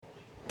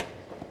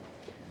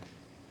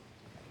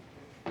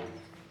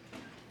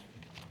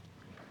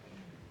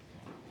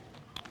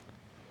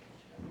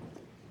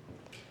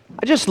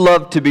I just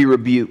love to be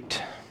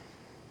rebuked.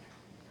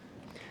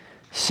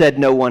 Said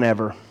no one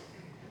ever.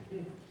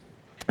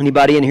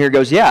 Anybody in here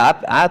goes,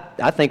 yeah,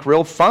 I think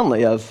real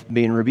fondly of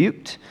being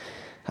rebuked.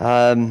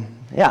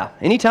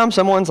 Anytime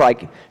someone's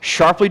like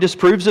sharply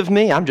disapproves of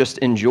me, I just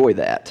enjoy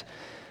that.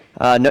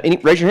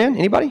 Raise your hand,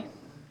 anybody?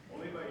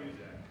 Only by you,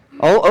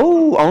 Zach.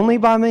 Oh, only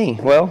by me.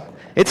 Well,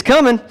 it's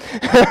coming.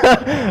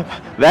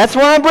 That's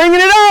why I'm bringing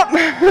it up.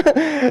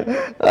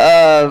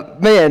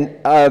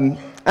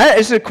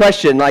 It's a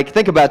question. Like,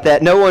 think about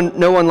that.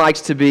 No one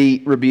likes to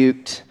be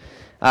rebuked.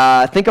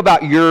 Think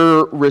about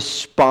your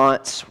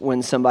response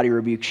when somebody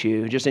rebukes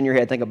you. Just in your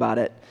head, think about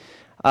it.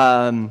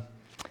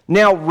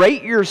 Now,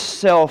 rate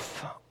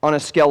yourself on a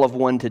scale of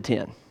 1 to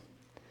 10.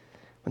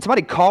 When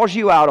somebody calls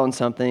you out on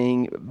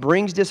something,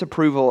 brings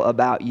disapproval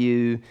about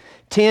you,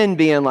 10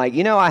 being like,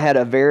 I had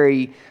a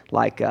very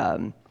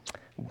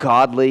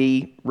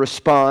godly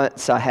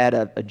response. I had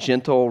a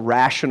gentle,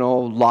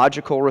 rational,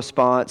 logical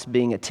response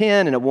being a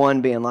 10, and a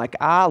 1 being like,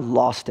 I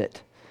lost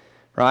it,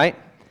 right?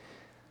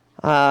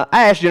 I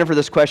asked Jennifer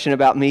this question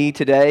about me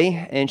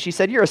today, and she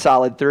said, you're a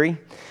solid 3.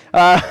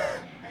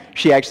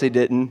 She actually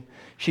didn't.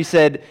 She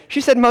said,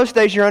 most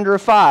days you're under a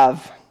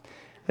 5.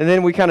 And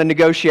then we kind of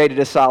negotiated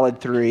a solid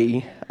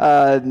 3.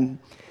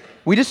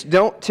 We just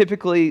don't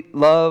typically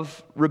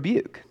love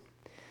rebuke.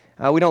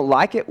 We don't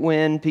like it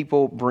when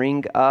people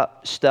bring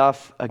up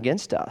stuff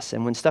against us.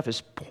 And when stuff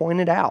is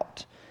pointed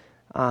out,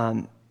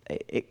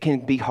 it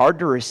can be hard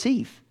to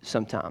receive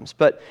sometimes.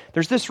 But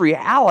there's this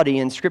reality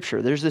in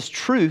Scripture. There's this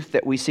truth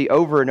that we see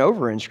over and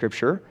over in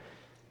Scripture.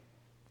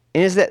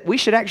 And is that we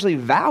should actually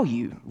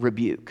value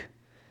rebuke.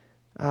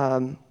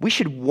 We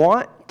should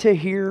want to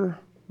hear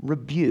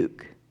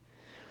rebuke.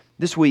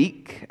 This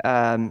week,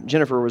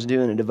 Jennifer was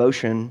doing a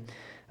devotion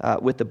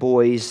with the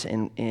boys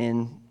and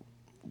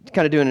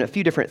kind of doing a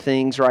few different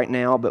things right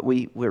now, but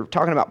we're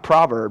talking about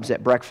Proverbs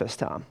at breakfast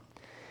time.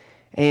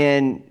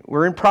 And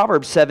we're in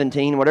Proverbs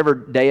 17, whatever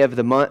day of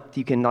the month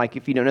you can,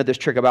 if you don't know this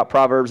trick about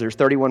Proverbs, there's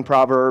 31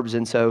 Proverbs,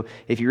 and so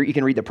if you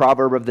can read the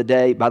proverb of the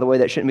day. By the way,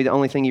 that shouldn't be the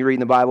only thing you read in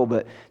the Bible,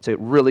 but it's a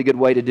really good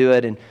way to do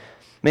it. And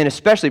man,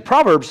 especially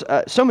Proverbs,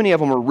 so many of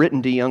them are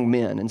written to young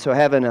men. And so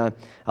having a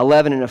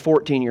 11 and a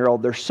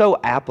 14-year-old, they're so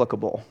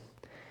applicable.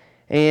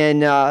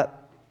 And on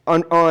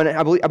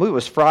I believe it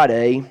was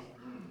Friday,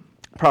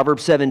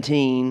 Proverbs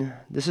 17,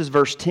 this is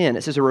verse 10.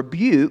 It says, a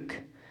rebuke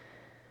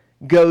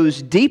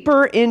goes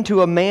deeper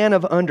into a man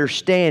of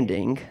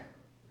understanding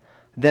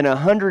than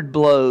 100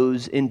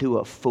 blows into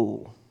a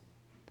fool.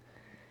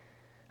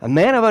 A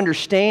man of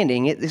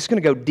understanding, it's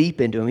going to go deep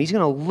into him. He's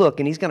going to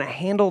look and he's going to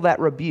handle that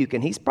rebuke,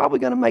 and he's probably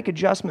going to make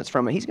adjustments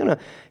from it. He's going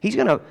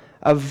to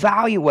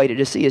evaluate it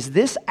to see, is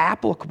this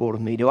applicable to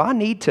me? Do I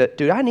need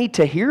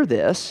to hear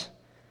this?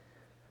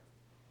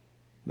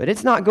 But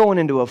it's not going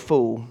into a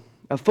fool.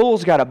 A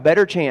fool's got a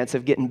better chance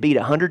of getting beat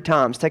 100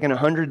 times, taking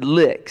 100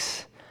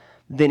 licks,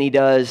 than he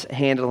does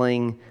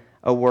handling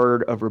a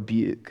word of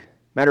rebuke.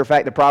 Matter of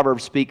fact, the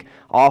Proverbs speak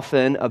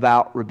often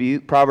about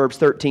rebuke. Proverbs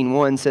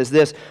 13:1 says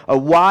this, a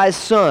wise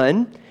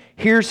son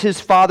hears his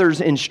father's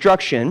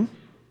instruction,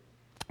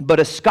 but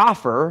a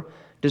scoffer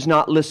does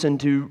not listen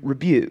to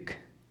rebuke.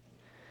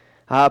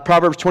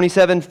 Proverbs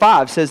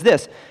 27:5 says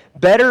this,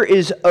 better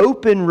is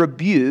open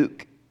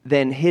rebuke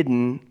than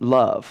hidden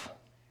love.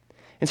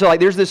 And so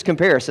there's this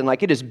comparison,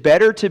 it is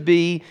better to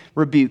be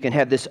rebuked and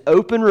have this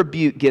open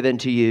rebuke given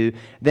to you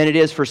than it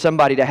is for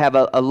somebody to have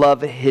a love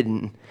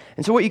hidden.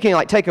 And so what you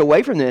can take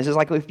away from this is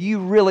if you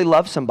really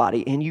love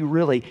somebody and you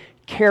really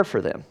care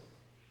for them,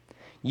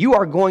 you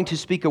are going to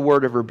speak a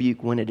word of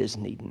rebuke when it is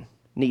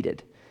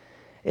needed.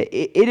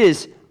 It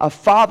is a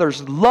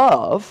father's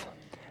love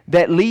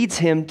that leads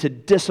him to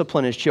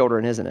discipline his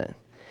children, isn't it?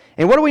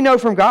 And what do we know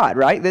from God,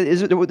 right?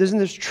 Isn't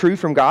this true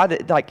from God?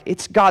 That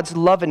it's God's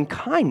love and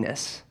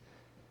kindness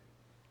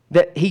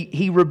that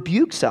he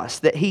rebukes us,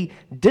 that he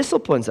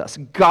disciplines us.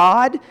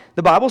 God,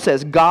 the Bible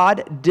says,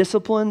 God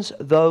disciplines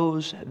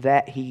those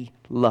that he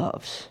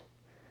loves.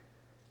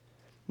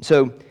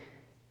 So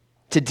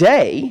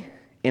today,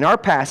 in our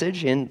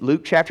passage in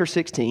Luke chapter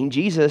 16,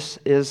 Jesus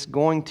is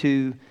going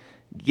to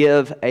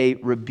give a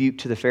rebuke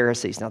to the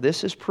Pharisees. Now,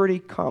 this is pretty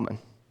common.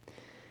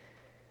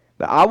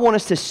 But I want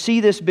us to see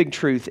this big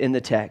truth in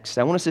the text.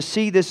 I want us to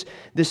see this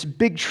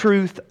big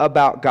truth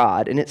about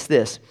God, and it's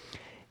this.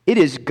 It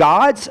is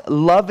God's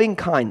loving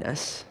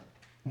kindness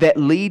that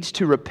leads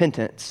to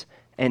repentance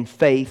and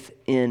faith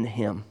in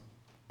Him.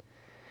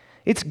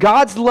 It's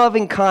God's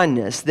loving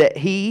kindness that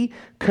He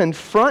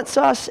confronts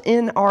us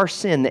in our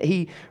sin, that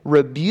He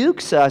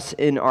rebukes us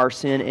in our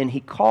sin, and He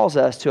calls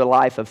us to a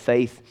life of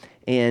faith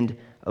and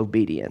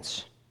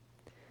obedience.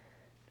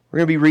 We're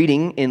going to be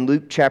reading in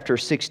Luke chapter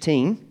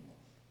 16.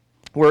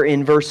 We're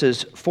in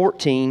verses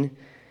 14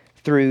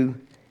 through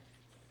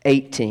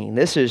 18.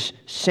 This is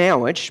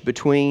sandwiched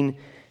between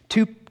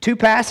two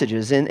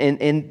passages,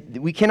 and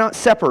we cannot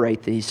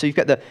separate these. So you've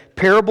got the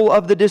parable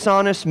of the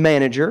dishonest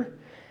manager,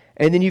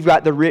 and then you've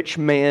got the rich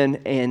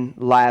man and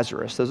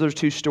Lazarus. Those are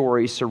two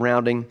stories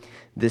surrounding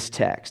this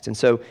text. And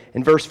so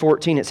in verse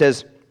 14 it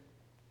says,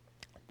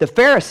 the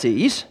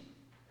Pharisees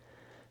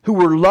who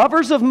were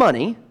lovers of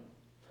money,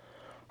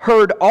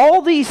 heard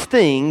all these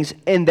things,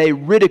 and they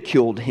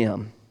ridiculed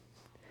him.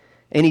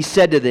 And he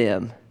said to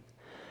them,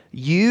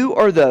 "You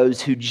are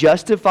those who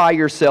justify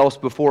yourselves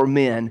before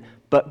men,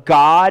 but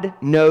God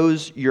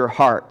knows your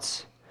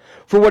hearts.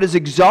 For what is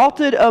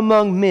exalted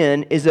among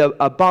men is an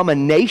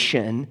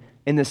abomination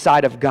in the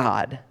sight of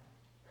God.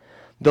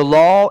 The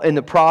law and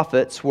the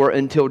prophets were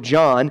until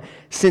John.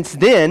 Since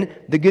then,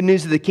 the good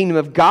news of the kingdom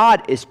of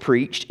God is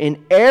preached, and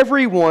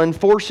everyone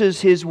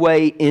forces his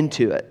way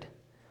into it.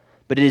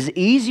 But it is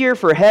easier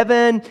for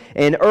heaven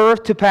and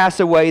earth to pass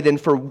away than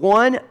for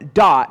one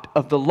dot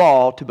of the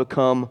law to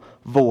become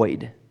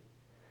void.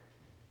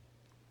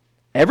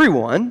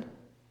 Everyone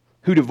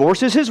who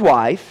divorces his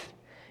wife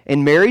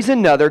and marries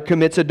another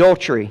commits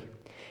adultery,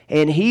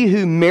 and he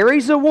who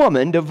marries a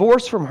woman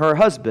divorced from her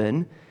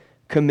husband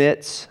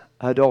commits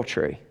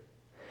adultery."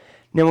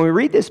 Now, when we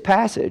read this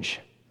passage,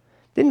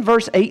 didn't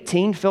verse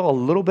 18 feel a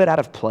little bit out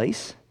of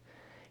place?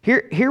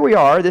 Here we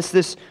are,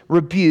 this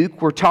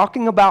rebuke. We're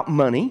talking about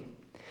money.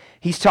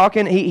 He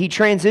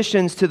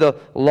transitions to the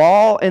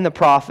law and the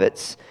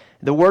prophets,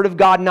 the word of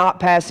God not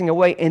passing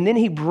away, and then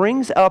he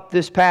brings up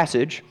this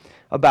passage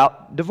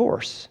about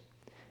divorce.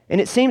 And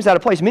it seems out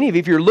of place. Many of you,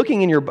 if you're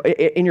looking in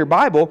your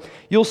Bible,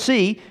 you'll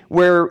see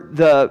where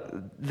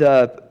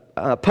the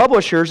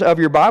publishers of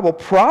your Bible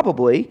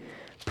probably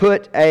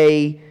put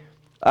a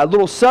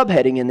little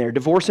subheading in there,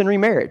 divorce and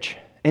remarriage.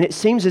 And it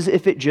seems as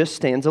if it just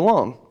stands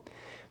alone.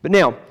 But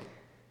now,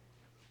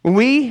 when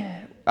we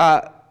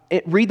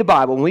read the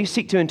Bible, when we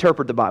seek to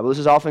interpret the Bible, this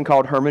is often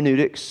called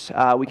hermeneutics.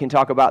 We can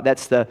talk about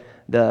that's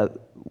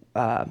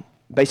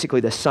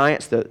basically the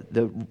science,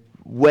 the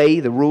way,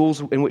 the rules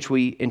in which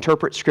we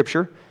interpret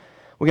Scripture.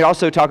 We can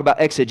also talk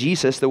about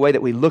exegesis, the way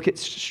that we look at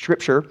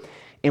Scripture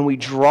and we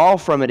draw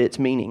from it its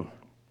meaning.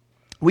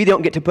 We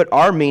don't get to put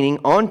our meaning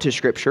onto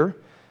Scripture.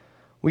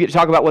 We get to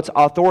talk about what's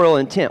authorial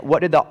intent. What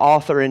did the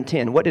author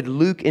intend? What did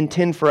Luke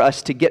intend for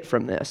us to get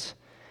from this?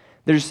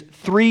 There's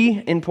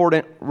 3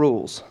 important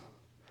rules.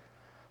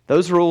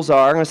 Those rules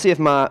are, I'm going to see if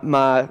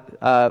my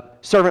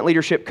servant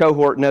leadership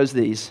cohort knows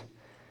these.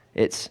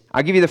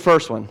 I'll give you the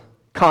first one,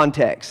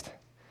 context.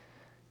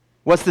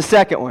 What's the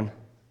second one?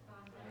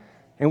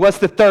 And what's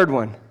the third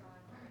one?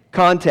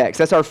 Context.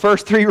 That's our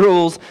first 3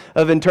 rules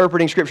of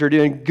interpreting Scripture,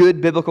 doing good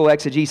biblical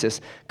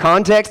exegesis.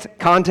 Context,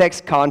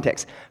 context,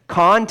 context.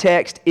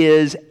 Context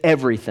is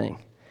everything.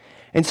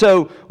 And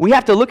so we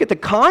have to look at the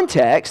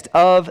context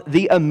of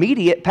the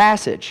immediate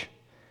passage.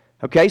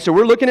 Okay, so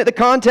we're looking at the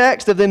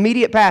context of the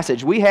immediate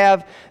passage. We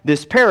have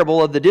this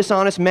parable of the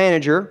dishonest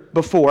manager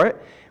before it.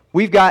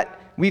 We've got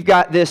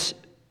this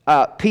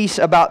piece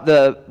about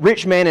the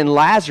rich man and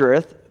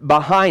Lazarus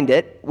behind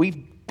it.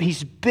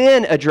 He's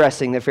been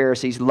addressing the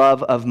Pharisees'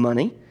 love of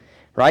money,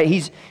 right?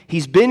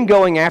 He's been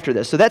going after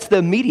this. So that's the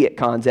immediate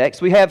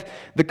context. We have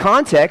the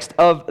context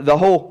of the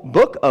whole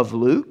book of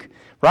Luke,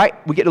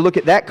 right? We get to look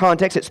at that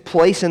context, its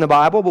place in the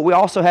Bible, but we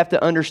also have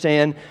to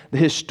understand the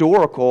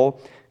historical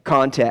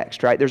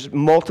context, right? There's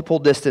multiple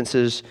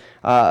distances,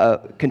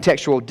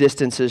 contextual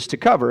distances to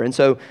cover. And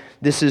so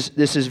this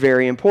is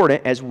very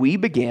important as we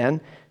begin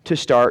to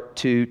start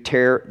to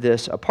tear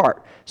this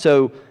apart.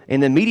 So in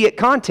the immediate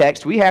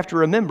context, we have to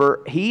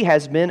remember he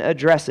has been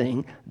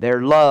addressing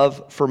their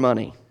love for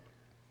money.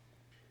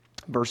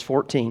 Verse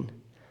 14.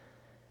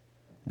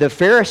 The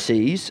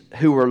Pharisees,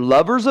 who were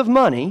lovers of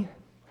money,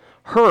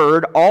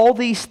 heard all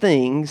these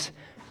things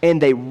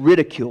and they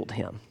ridiculed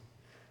him.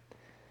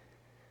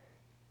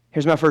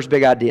 Here's my first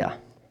big idea.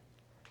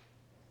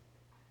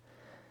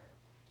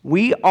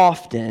 We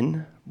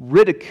often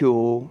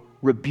ridicule,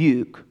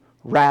 rebuke,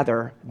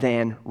 rather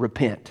than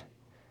repent.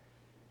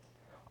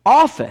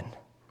 Often,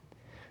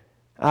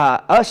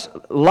 us,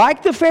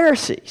 like the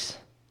Pharisees,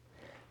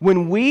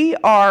 when we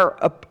are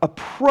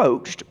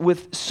approached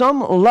with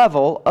some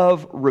level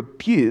of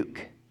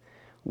rebuke,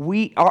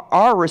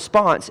 our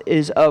response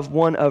is of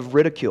one of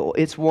ridicule.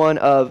 It's one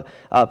of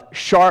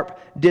sharp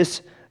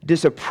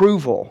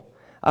disapproval.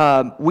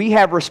 We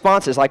have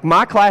responses. Like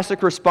my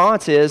classic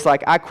response is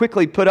like I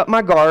quickly put up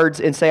my guards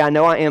and say, "I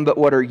know I am, but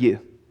what are you?"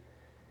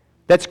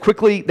 That's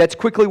quickly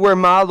where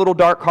my little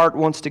dark heart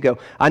wants to go.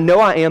 I know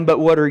I am, but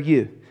what are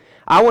you?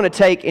 I want to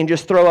take and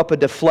just throw up a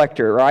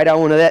deflector, right? I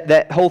want to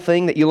that whole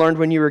thing that you learned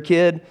when you were a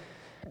kid.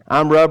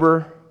 I'm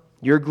rubber,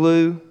 you're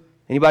glue.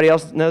 Anybody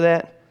else know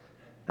that?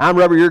 I'm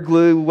rubber, you're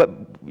glue. What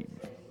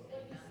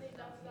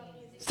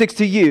sticks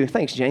to you?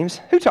 Thanks, James.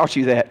 Who taught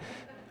you that?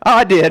 Oh,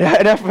 I did.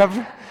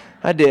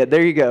 I did.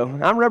 There you go.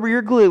 I'm rubber,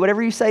 you're glue.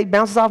 Whatever you say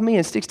bounces off me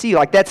and sticks to you.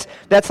 Like that's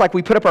like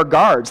we put up our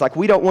guards. Like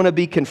we don't want to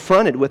be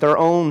confronted with our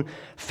own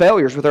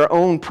failures, with our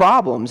own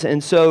problems,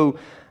 and so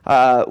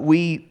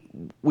we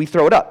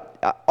throw it up.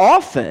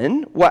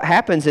 Often, what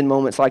happens in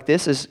moments like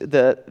this is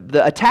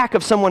the attack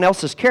of someone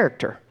else's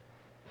character.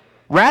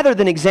 Rather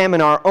than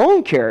examine our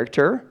own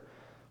character,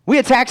 we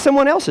attack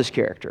someone else's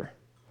character.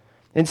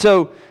 And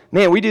so,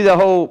 man, we do the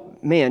whole,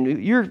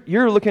 man,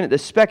 you're looking at the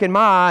speck in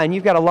my eye and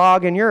you've got a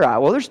log in your eye.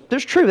 Well,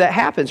 there's true, that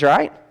happens,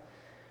 right?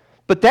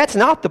 But that's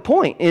not the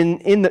point.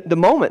 In the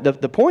moment,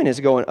 the point is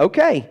going,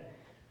 okay,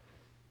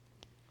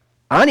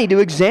 I need to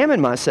examine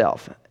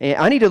myself. And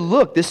I need to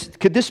look.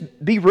 Could this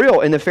be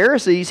real? And the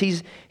Pharisees,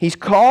 he's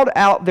called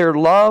out their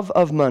love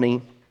of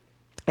money,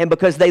 and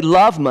because they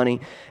love money.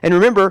 And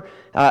remember,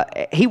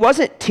 he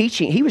wasn't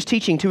teaching. He was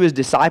teaching to his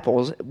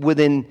disciples with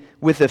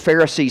the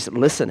Pharisees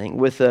listening,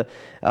 with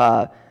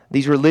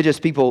these religious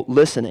people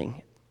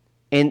listening,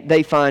 and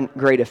they find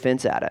great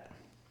offense at it.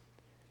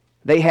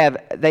 They have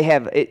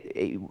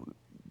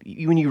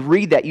when you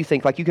read that, you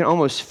think like you can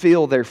almost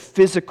feel their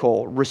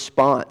physical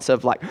response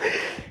of like,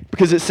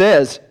 because it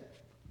says,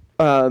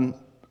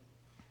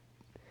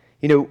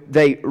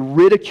 they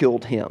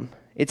ridiculed him.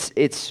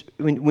 It's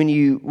when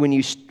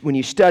you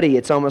study,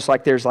 it's almost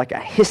like there's like a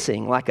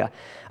hissing, like a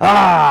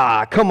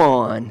come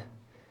on.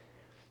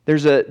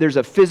 There's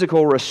a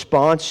physical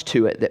response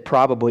to it that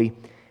probably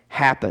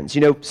happens.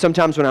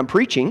 Sometimes when I'm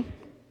preaching,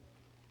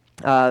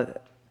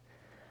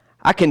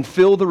 I can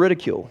feel the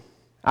ridicule.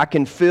 I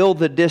can feel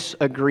the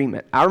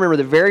disagreement. I remember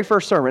the very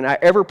first sermon I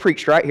ever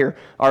preached right here,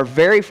 our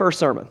very first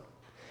sermon.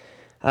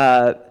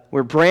 We're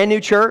a brand new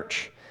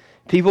church.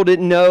 People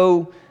didn't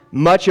know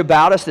much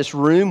about us. This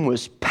room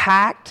was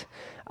packed.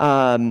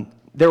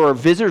 There were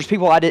visitors,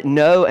 people I didn't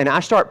know, and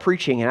I start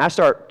preaching, and I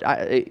start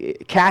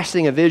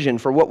casting a vision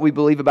for what we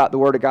believe about the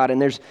Word of God.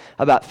 And there's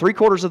about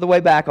 3/4 of the way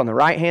back on the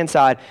right-hand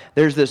side,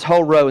 there's this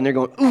whole row, and they're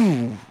going,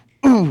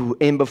 ooh, ooh.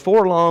 And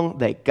before long,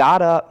 they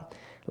got up,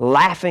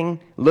 laughing,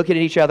 looking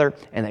at each other,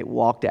 and they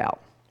walked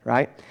out,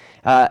 right?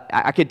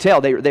 I could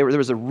tell there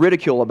was a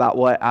ridicule about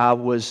what I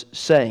was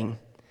saying.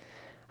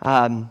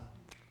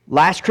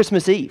 Last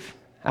Christmas Eve,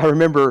 I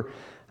remember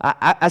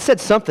I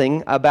said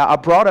something about, I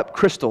brought up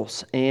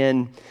crystals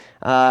and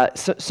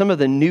some of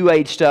the New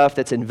Age stuff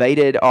that's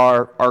invaded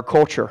our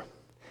culture.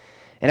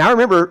 And I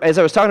remember as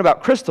I was talking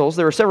about crystals,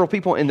 there were several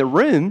people in the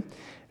room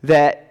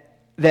that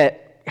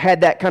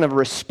had that kind of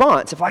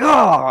response of like,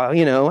 I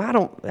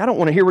don't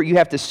want to hear what you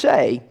have to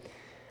say.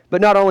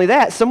 But not only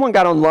that, someone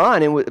got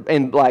online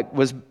and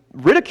was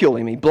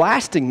ridiculing me,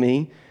 blasting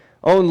me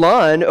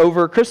online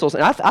over crystals.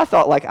 And I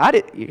thought like I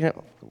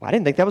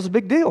didn't think that was a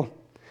big deal.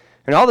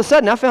 And all of a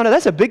sudden I found out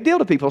that's a big deal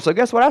to people. So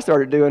guess what I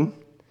started doing?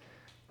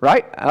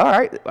 Right? All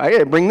right, I got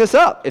to bring this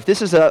up. If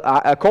this is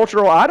a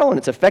cultural idol and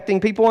it's affecting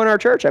people in our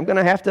church, I'm going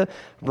to have to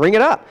bring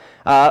it up.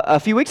 A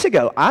few weeks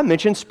ago, I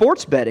mentioned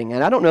sports betting,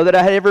 and I don't know that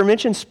I had ever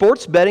mentioned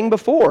sports betting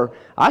before.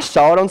 I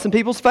saw it on some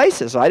people's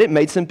faces. It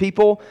made some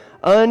people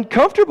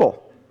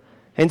uncomfortable.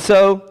 And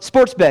so,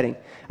 sports betting.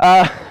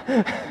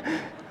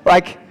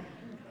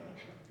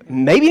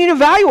 Maybe you need to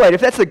evaluate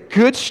if that's a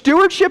good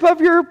stewardship of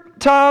your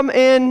time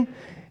and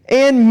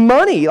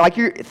money.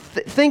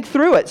 Think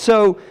through it.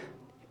 So,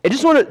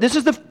 this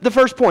is the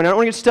first point, I don't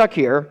want to get stuck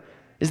here,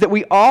 is that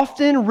we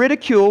often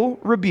ridicule,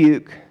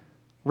 rebuke,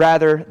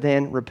 rather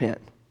than repent.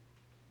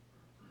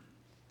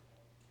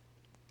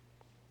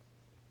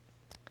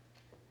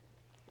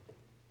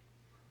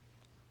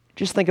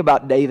 Just think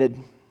about David,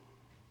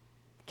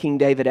 King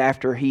David,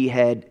 after he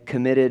had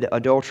committed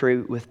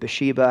adultery with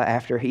Bathsheba,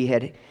 after he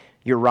had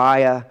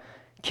Uriah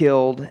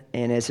killed,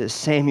 and as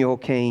Samuel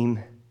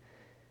came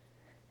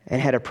and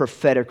had a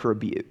prophetic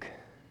rebuke.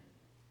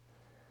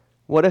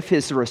 What if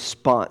his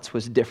response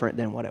was different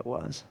than what it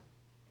was?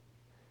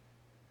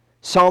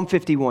 Psalm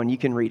 51, you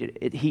can read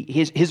it.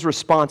 His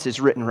response is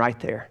written right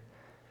there.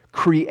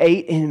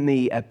 Create in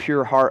me a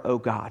pure heart, O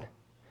God.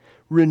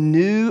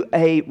 Renew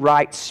a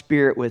right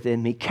spirit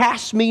within me.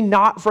 Cast me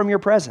not from your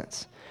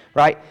presence.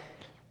 Right?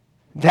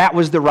 That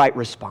was the right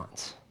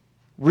response.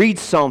 Read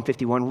Psalm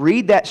 51.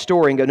 Read that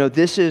story and go, no,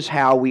 this is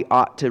how we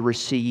ought to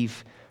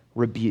receive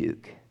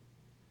rebuke.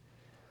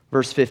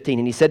 Verse 15,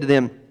 and he said to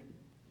them,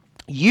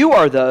 you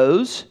are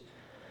those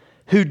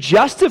who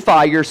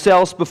justify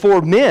yourselves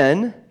before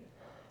men,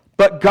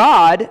 but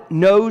God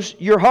knows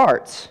your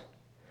hearts.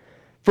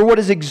 For what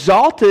is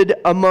exalted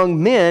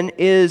among men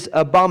is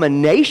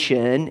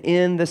abomination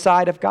in the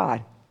sight of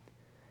God.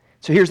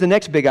 So here's the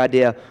next big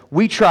idea.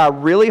 We try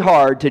really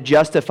hard to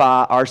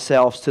justify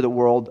ourselves to the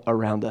world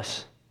around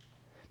us.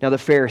 Now the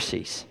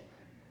Pharisees,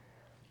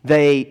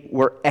 they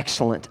were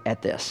excellent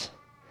at this.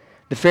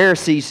 The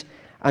Pharisees,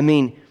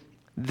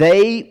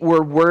 they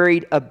were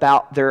worried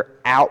about their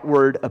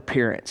outward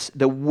appearance,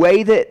 the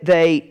way that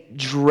they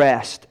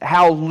dressed,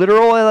 how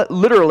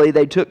literally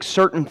they took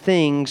certain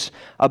things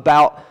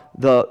about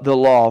the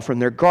law, from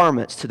their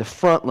garments to the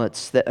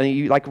frontlets. That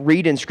you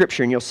read in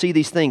Scripture and you'll see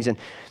these things. And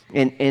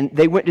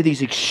they went to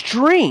these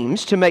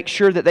extremes to make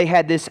sure that they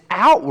had this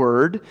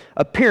outward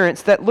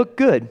appearance that looked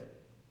good.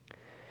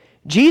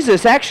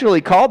 Jesus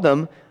actually called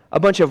them a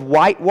bunch of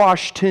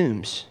whitewashed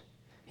tombs.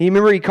 You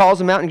remember he calls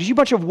them out and goes, you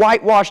bunch of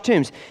whitewashed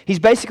tombs. He's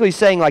basically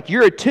saying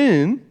you're a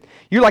tomb,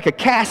 you're like a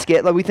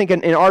casket, like we think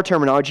in our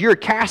terminology, you're a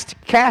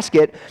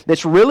casket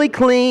that's really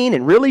clean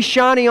and really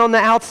shiny on the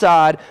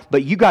outside,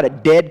 but you got a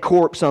dead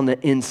corpse on the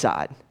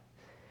inside.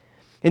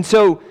 And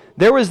so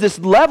there was this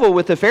level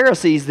with the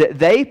Pharisees that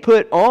they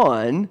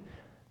painted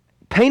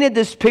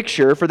this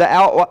picture for the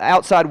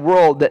outside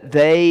world that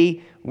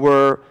they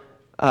were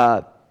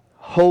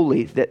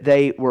holy, that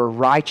they were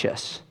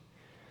righteous.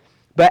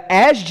 But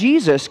as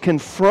Jesus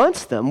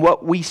confronts them,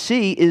 what we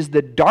see is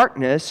the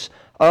darkness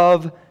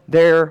of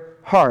their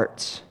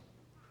hearts.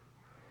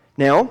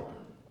 Now,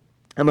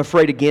 I'm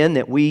afraid again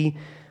that we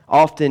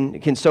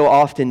can so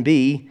often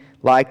be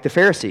like the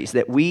Pharisees,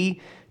 that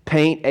we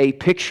paint a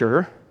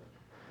picture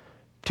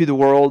to the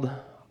world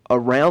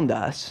around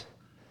us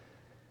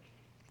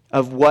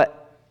of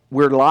what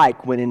we're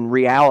like, when in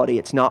reality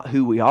it's not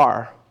who we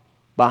are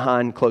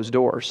behind closed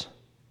doors.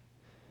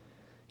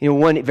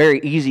 One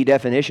very easy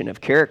definition of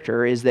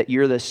character is that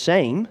you're the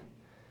same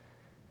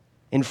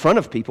in front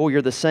of people,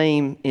 you're the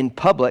same in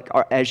public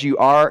as you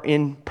are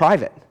in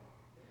private.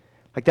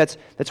 Like that's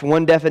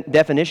one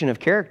definition of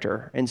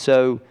character. And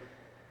so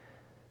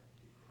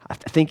I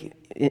think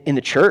in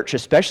the church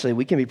especially,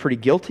 we can be pretty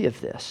guilty of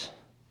this.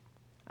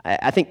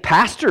 I think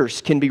pastors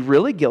can be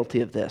really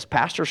guilty of this.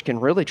 Pastors can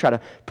really try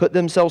to put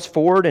themselves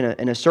forward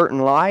in a certain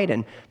light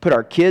and put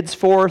our kids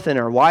forth and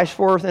our wives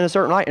forth in a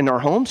certain light, and our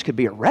homes could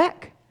be a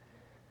wreck.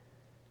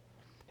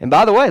 And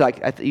by the way,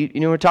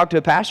 when we talk to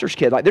a pastor's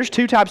kid, there's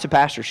two types of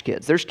pastor's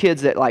kids. There's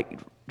kids that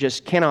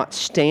just cannot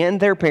stand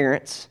their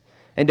parents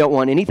and don't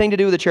want anything to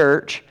do with the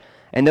church,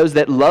 and those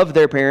that love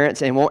their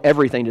parents and want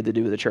everything to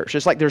do with the church.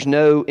 Just like there's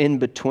no in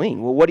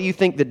between. Well, what do you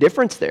think the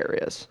difference there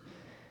is?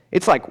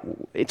 It's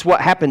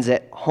what happens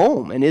at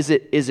home, and is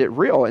it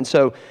real? And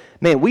so,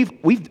 man,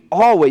 we've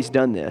always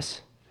done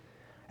this.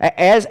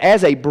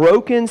 As a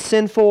broken,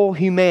 sinful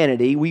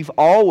humanity, we've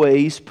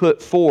always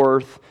put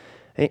forth,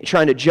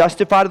 trying to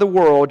justify to the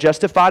world,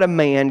 justify to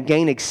man,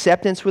 gain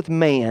acceptance with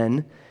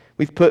man,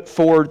 we've put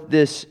forward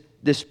this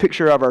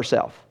picture of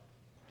ourselves.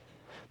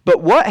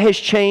 But what has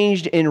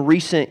changed in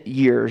recent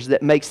years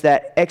that makes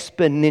that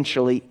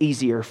exponentially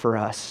easier for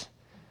us?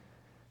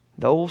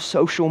 The old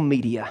social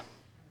media,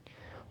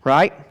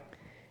 right?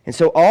 And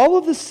so all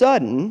of a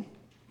sudden,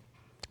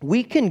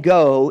 we can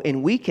go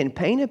and we can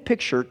paint a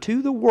picture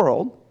to the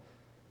world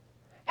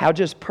how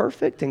just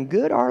perfect and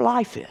good our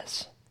life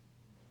is.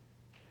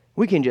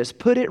 We can just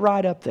put it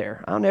right up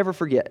there. I'll never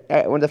forget.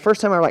 When the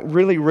first time I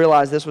really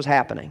realized this was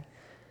happening,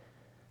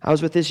 I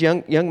was with this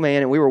young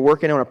man, and we were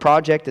working on a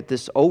project at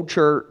this old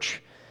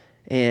church,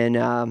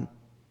 and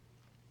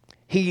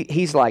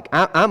he's like,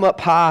 I'm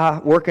up high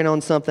working on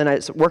something.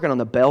 It's working on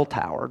the bell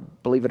tower,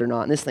 believe it or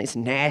not, and this thing's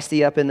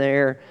nasty up in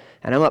there,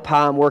 and I'm up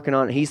high, I'm working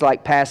on it. He's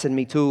passing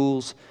me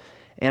tools,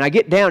 and I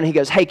get down, and he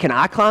goes, hey, can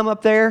I climb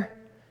up there?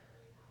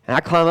 And I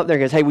climb up there,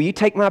 and he goes, hey, will you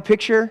take my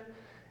picture?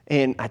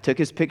 And I took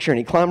his picture, and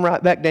he climbed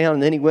right back down,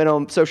 and then he went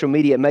on social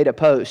media and made a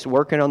post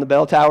working on the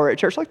bell tower at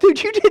church.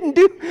 Dude, you didn't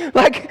do,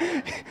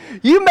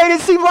 you made it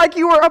seem like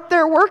you were up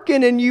there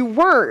working, and you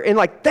weren't.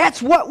 And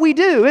that's what we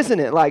do, isn't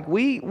it?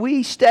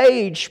 We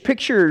stage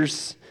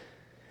pictures.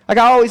 I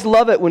always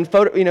love it when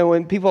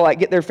when people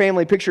get their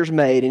family pictures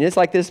made, and it's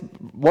this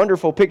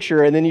wonderful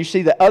picture, and then you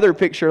see the other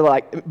picture,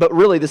 but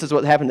really this is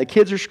what happened. The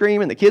kids are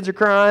screaming, the kids are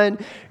crying.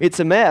 It's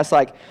a mess.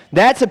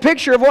 That's a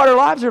picture of what our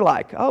lives are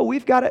like. Oh,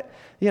 we've got it.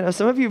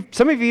 Some of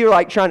you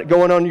are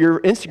going on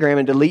your Instagram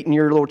and deleting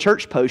your little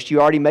church post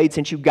you already made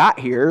since you got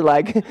here. You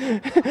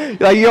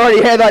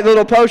already had that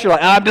little post. You're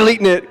I'm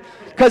deleting it.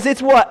 Because it's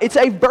what? It's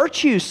a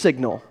virtue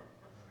signal,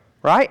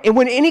 right? And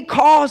when any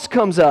cause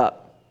comes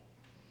up,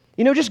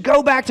 just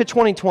go back to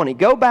 2020.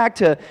 Go back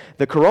to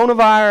the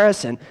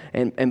coronavirus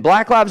and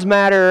Black Lives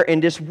Matter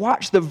and just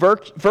watch the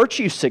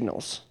virtue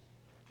signals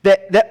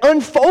that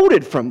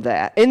unfolded from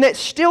that and that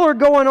still are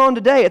going on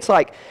today. It's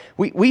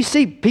we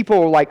see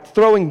people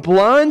throwing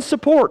blind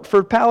support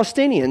for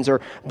Palestinians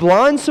or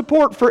blind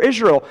support for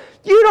Israel.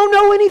 You don't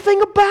know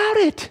anything about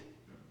it.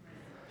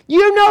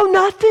 You know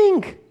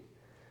nothing.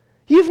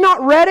 You've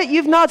not read it,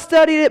 you've not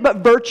studied it, but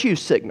virtue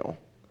signal.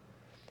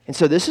 And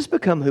so this has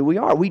become who we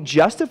are. We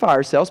justify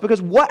ourselves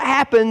because what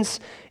happens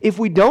if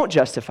we don't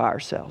justify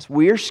ourselves?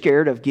 We're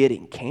scared of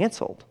getting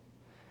canceled.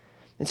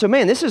 And so,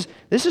 man, this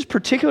is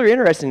particularly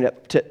interesting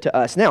to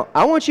us. Now,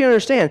 I want you to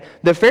understand,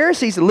 the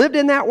Pharisees lived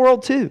in that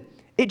world too.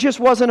 It just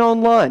wasn't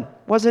online.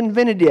 Wasn't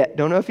invented yet.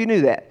 Don't know if you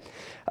knew that.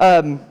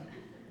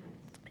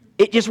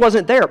 It just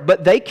wasn't there.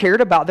 But they cared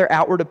about their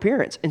outward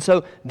appearance. And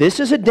so this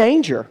is a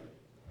danger.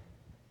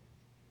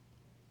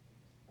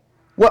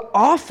 What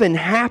often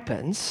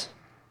happens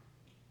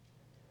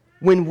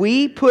when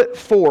we put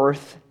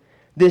forth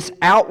this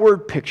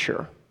outward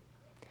picture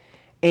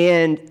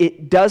and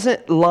it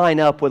doesn't line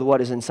up with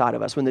what is inside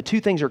of us, when the two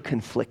things are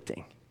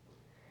conflicting,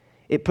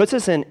 it puts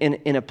us in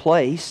a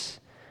place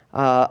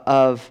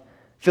of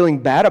feeling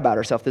bad about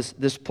ourselves,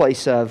 this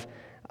place of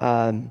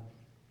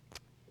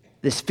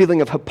this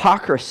feeling of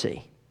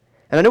hypocrisy.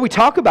 And I know we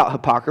talk about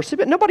hypocrisy,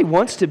 but nobody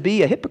wants to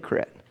be a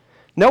hypocrite.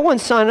 No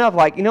one's signing up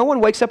no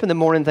one wakes up in the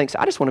morning and thinks,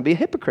 I just want to be a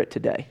hypocrite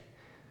today.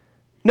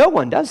 No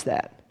one does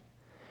that.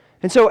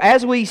 And so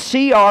as we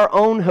see our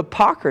own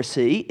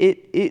hypocrisy,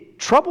 it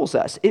troubles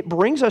us. It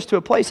brings us to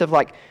a place of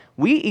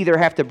we either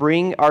have to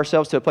bring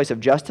ourselves to a place of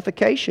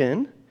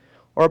justification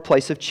or a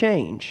place of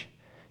change.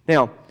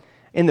 Now,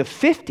 in the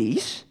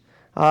 50s,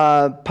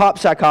 pop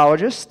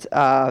psychologists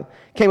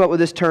came up with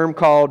this term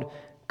called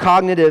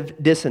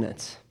cognitive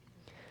dissonance.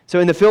 So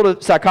in the field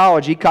of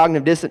psychology,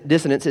 cognitive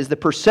dissonance is the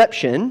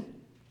perception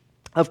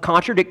of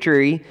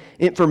contradictory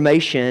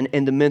information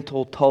and the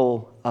mental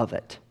toll of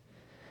it.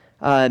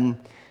 The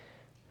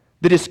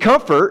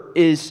discomfort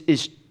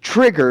is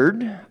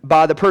triggered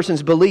by the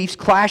person's beliefs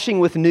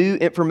clashing with new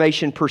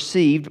information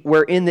perceived,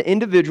 wherein the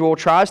individual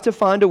tries to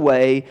find a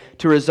way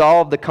to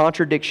resolve the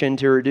contradiction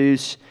to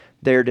reduce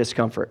their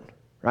discomfort,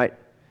 right?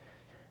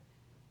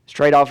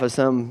 Straight off of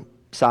some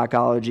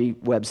psychology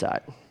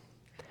website.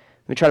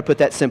 Let me try to put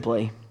that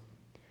simply.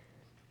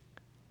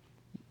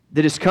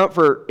 The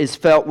discomfort is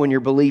felt when your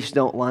beliefs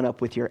don't line up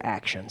with your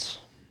actions.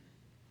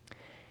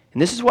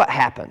 And this is what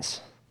happens.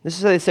 This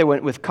is how they say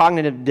with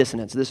cognitive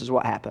dissonance, this is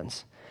what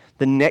happens.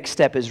 The next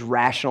step is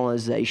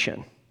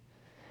rationalization.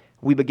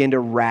 We begin to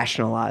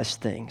rationalize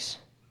things.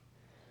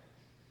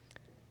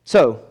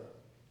 So,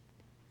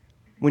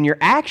 when your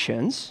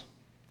actions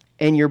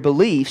and your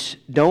beliefs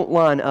don't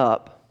line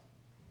up,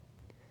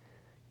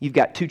 you've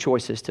got two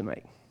choices to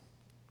make.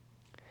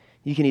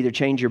 You can either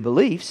change your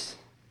beliefs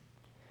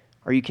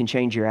or you can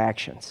change your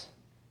actions.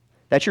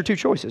 That's your two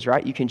choices,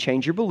 right? You can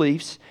change your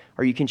beliefs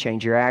or you can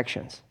change your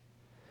actions.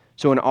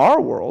 So in our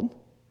world,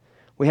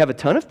 we have a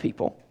ton of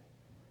people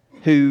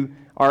who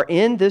are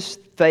in this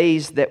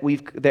phase that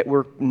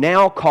we're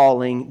now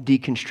calling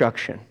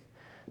deconstruction.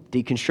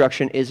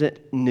 Deconstruction isn't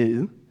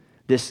new.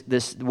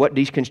 What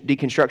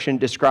deconstruction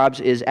describes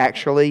is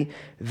actually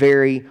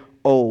very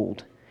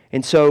old.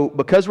 And so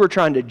because we're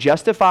trying to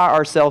justify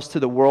ourselves to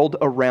the world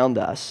around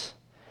us,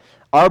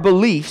 our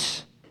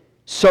beliefs,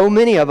 so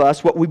many of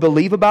us, what we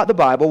believe about the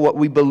Bible, what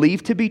we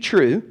believe to be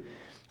true,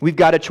 we've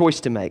got a choice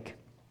to make.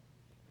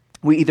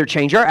 We either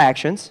change our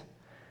actions,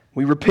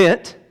 we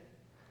repent.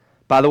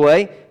 By the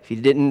way, if you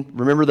didn't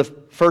remember the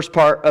first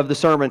part of the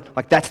sermon,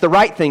 like that's the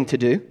right thing to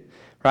do,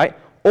 right?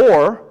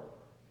 Or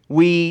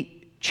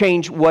we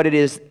change what it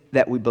is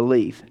that we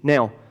believe.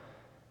 Now,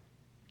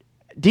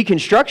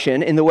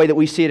 deconstruction, in the way that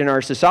we see it in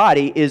our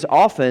society, is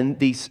often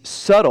these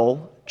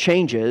subtle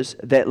changes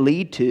that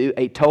lead to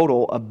a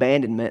total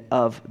abandonment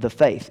of the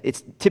faith.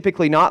 It's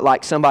typically not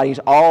like somebody's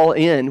all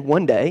in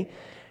one day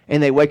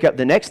and they wake up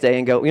the next day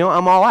and go,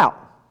 I'm all out.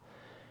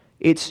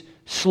 It's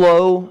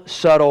slow,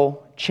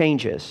 subtle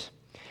changes.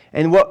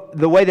 And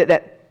the way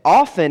that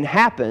often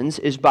happens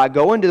is by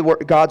going to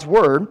God's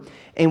Word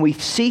and we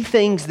see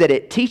things that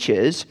it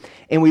teaches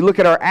and we look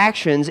at our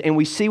actions and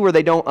we see where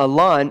they don't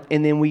align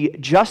and then we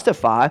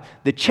justify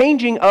the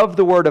changing of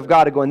the Word of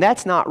God and going,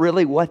 that's not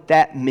really what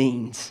that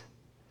means.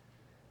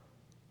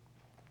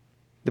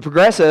 The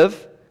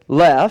progressive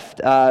left,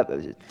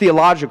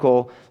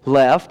 theological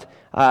left,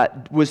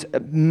 was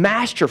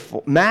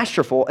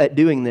masterful at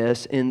doing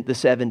this in the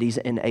 70s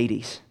and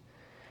 80s.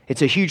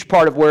 It's a huge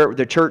part of where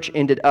the church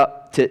ended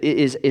up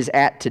is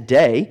at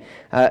today.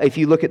 If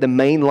you look at the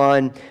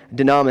mainline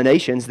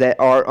denominations that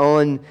are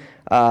on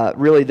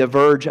really the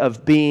verge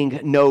of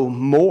being no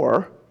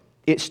more,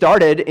 it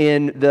started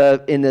in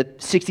the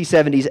 60s,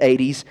 70s,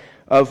 80s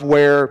of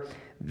where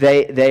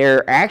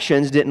their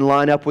actions didn't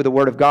line up with the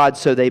Word of God,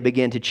 so they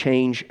began to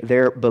change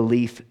their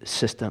belief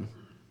system.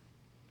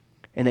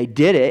 And they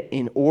did it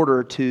in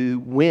order to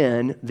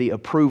win the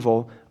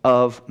approval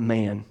of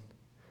man.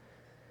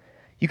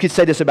 You could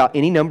say this about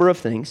any number of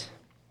things,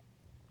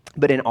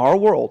 but in our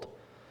world,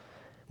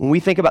 when we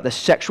think about the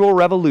sexual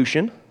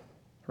revolution,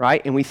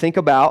 right, and we think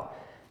about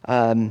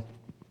the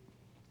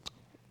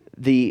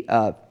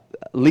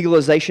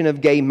legalization of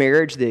gay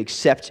marriage, the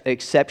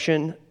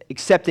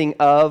accepting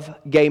of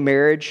gay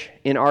marriage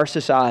in our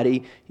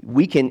society,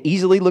 we can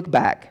easily look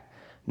back,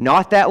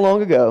 not that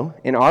long ago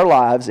in our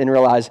lives, and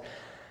realize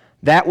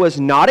that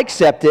was not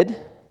accepted,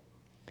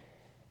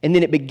 and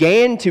then it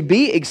began to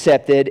be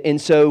accepted,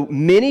 and so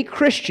many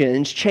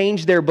Christians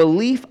changed their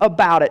belief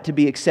about it to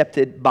be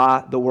accepted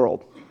by the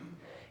world.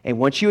 And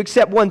once you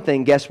accept one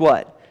thing, guess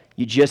what?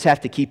 You just have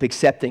to keep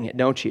accepting it,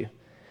 don't you?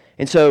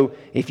 And so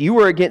if you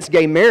were against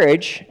gay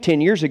marriage 10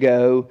 years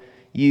ago,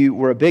 you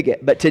were a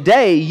bigot. But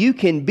today, you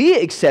can be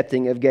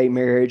accepting of gay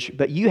marriage,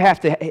 but you have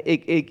to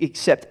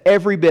accept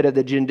every bit of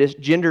the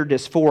gender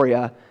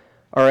dysphoria,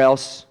 or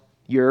else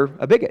you're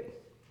a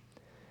bigot.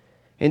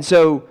 And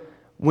so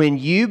when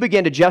you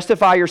begin to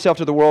justify yourself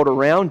to the world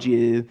around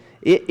you,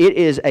 it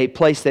is a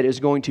place that is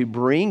going to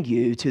bring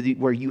you to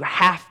where you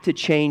have to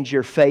change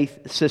your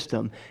faith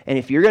system. And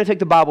if you're going to take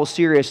the Bible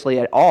seriously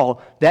at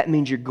all, that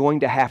means you're going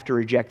to have to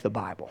reject the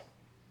Bible.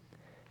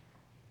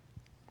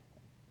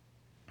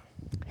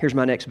 Here's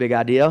my next big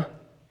idea.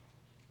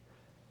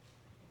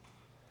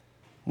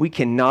 We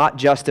cannot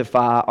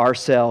justify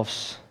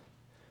ourselves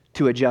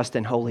to a just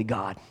and holy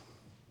God.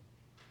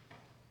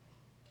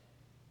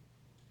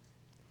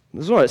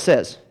 This is what it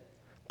says.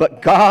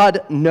 But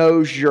God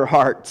knows your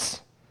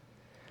hearts.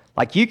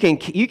 Like you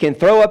can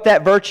throw up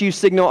that virtue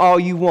signal all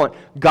you want.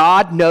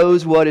 God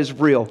knows what is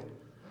real.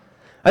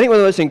 I think one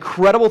of the most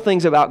incredible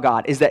things about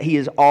God is that He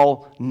is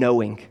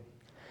all-knowing.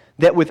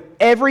 That with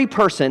every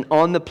person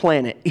on the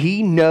planet,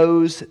 He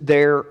knows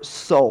their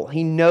soul.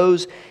 He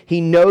knows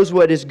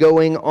what is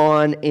going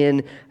on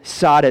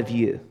inside of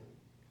you.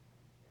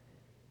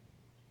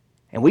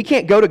 And we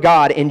can't go to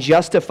God and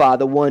justify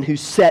the one who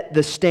set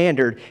the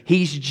standard.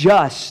 He's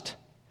just.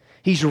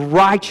 He's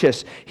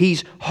righteous.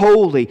 He's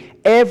holy.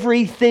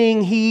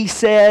 Everything He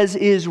says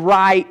is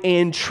right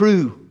and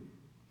true.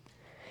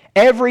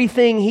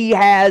 Everything He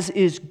has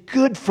is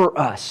good for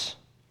us.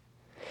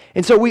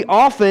 And so we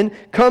often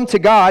come to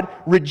God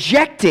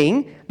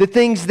rejecting the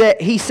things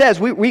that He says.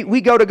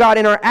 We go to God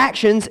in our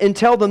actions and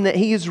tell them that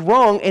He is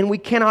wrong, and we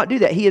cannot do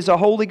that. He is a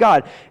holy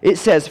God. It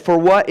says, "For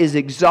what is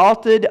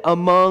exalted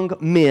among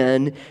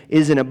men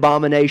is an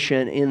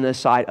abomination in the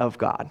sight of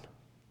God."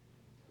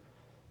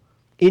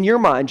 In your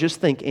mind,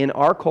 just think, in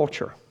our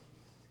culture,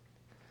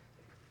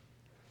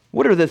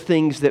 what are the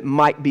things that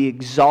might be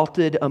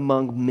exalted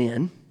among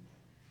men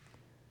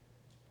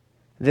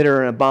that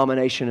are an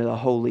abomination of the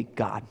holy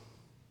God?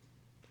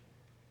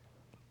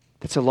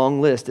 That's a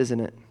long list, isn't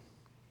it?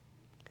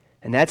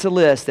 And that's a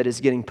list that is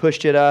getting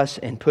pushed at us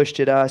and pushed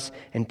at us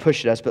and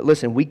pushed at us. But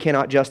listen, we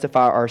cannot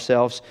justify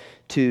ourselves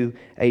to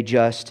a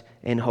just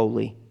and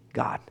holy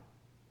God.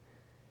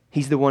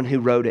 He's the one who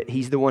wrote it.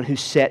 He's the one who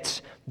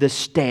sets the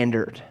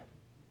standard.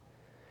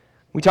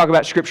 We talk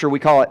about Scripture, we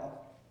call it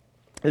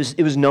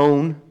was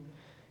known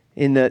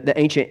in the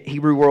ancient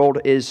Hebrew world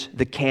as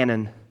the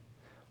canon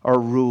or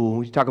rule.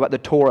 We talk about the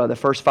Torah, the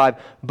first 5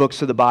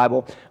 books of the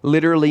Bible,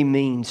 literally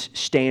means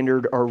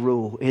standard or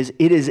rule.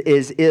 It is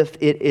as if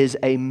it is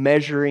a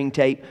measuring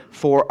tape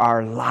for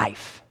our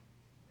life.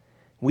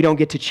 We don't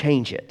get to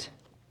change it.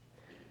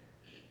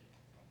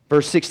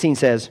 Verse 16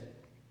 says,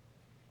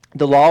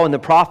 "The law and the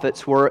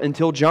prophets were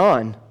until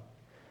John.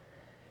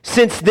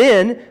 Since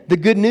then, the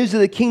good news of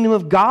the kingdom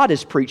of God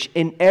is preached,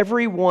 and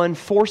everyone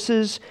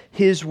forces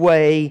his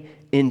way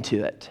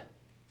into it."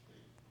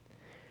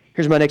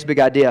 Here's my next big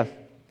idea,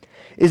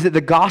 is that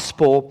the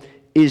gospel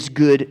is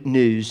good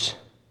news.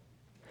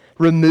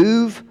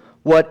 Remove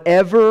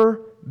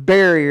whatever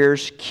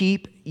barriers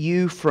keep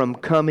you from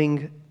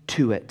coming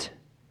to it.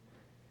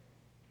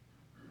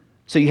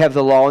 So you have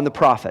the law and the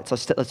prophets.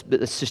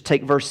 Let's just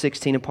take verse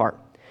 16 apart.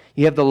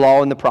 You have the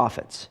law and the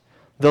prophets.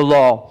 The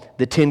law,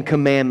 the 10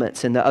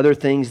 Commandments, and the other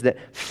things that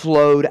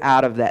flowed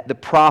out of that. The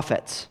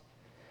prophets.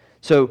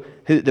 So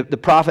the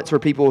prophets were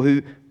people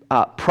who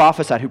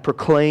prophesied, who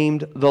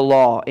proclaimed the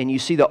law. And you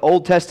see the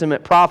Old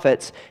Testament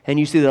prophets, and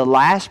you see the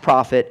last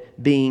prophet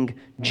being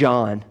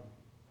John.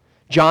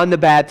 John the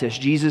Baptist,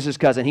 Jesus'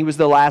 cousin, he was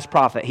the last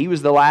prophet. He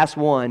was the last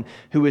one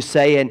who was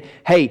saying,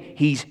 hey,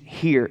 He's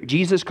here.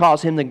 Jesus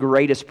calls Him the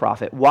greatest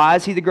prophet. Why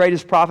is He the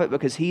greatest prophet?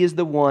 Because He is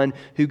the one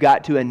who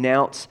got to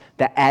announce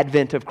the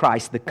advent of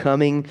Christ, the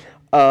coming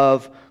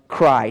of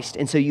Christ.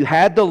 And so you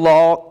had the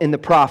law and the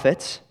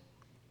prophets.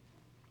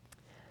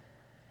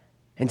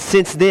 And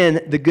since then,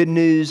 the good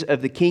news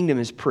of the kingdom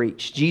is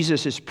preached.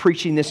 Jesus is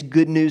preaching this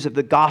good news of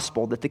the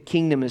gospel, that the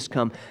kingdom has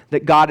come,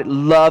 that God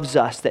loves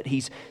us, that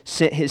He's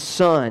sent His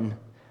Son,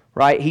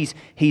 right?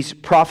 He's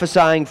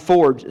prophesying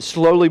forward,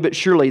 slowly but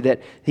surely,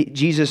 that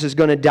Jesus is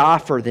going to die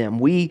for them.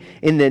 We,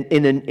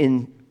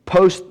 in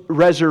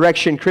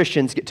post-resurrection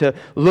Christians, get to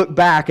look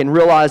back and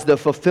realize the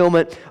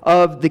fulfillment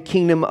of the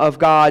kingdom of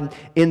God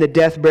in the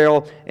death,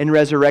 burial, and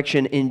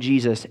resurrection in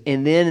Jesus.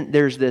 And then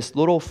there's this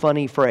little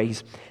funny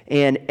phrase,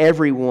 "and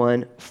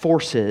everyone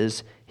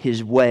forces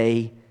his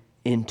way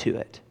into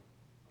it."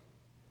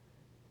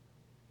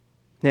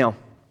 Now,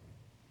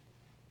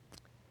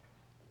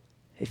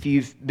 if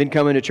you've been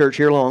coming to church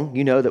here long,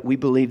 you know that we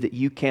believe that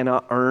you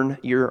cannot earn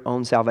your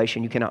own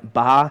salvation. You cannot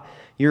buy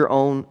your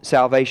own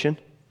salvation.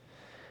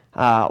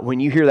 When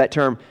you hear that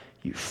term,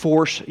 you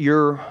force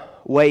your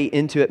way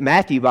into it.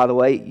 Matthew, by the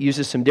way,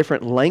 uses some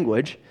different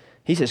language.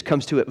 He says,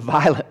 comes to it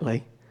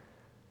violently.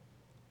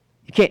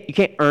 You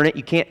can't earn it.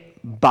 You can't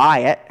buy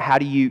it. How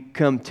do you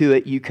come to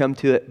it? You come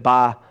to it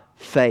by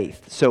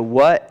faith. So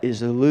what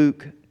is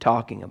Luke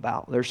talking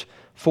about? There's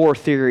 4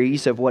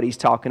 theories of what he's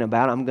talking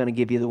about. I'm going to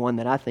give you the one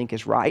that I think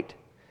is right.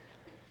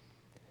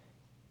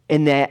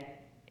 In that,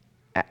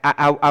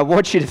 I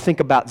want you to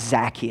think about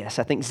Zacchaeus.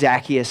 I think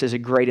Zacchaeus is a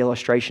great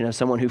illustration of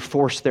someone who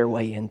forced their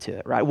way into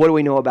it, right? What do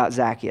we know about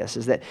Zacchaeus?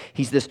 Is that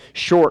he's this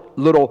short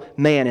little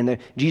man, and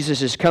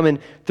Jesus is coming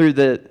through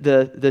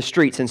the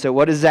streets. And so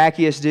what does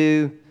Zacchaeus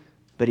do?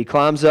 But he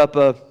climbs up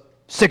a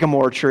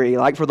sycamore tree,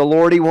 like for the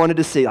Lord he wanted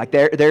to see. Like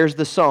there's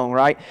the song,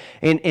 right?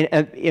 And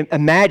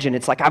imagine,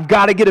 it's like, I've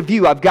got to get a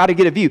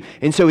view.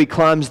 And so he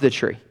climbs the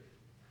tree.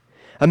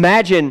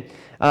 Imagine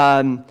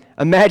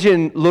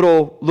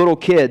little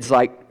kids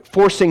like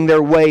forcing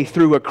their way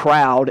through a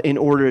crowd in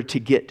order to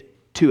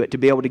get to it, to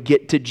be able to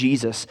get to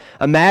Jesus.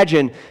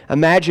 Imagine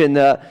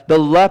the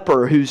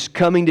leper who's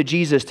coming to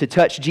Jesus to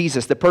touch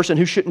Jesus, the person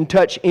who shouldn't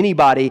touch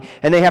anybody,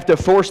 and they have to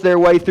force their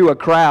way through a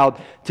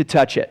crowd to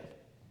touch it.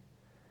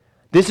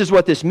 This is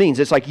what this means.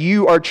 It's like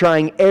you are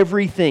trying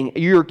everything.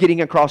 You're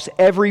getting across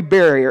every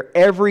barrier,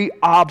 every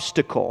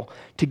obstacle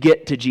to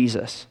get to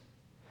Jesus.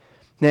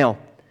 Now,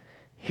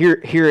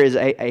 here is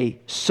a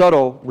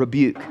subtle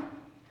rebuke.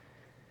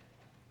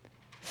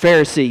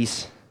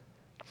 Pharisees,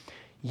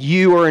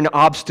 you are an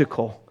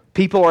obstacle.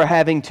 People are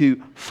having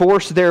to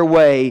force their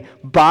way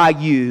by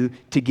you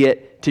to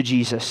get to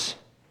Jesus.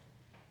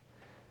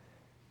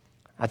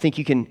 I think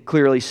you can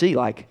clearly see,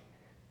 like,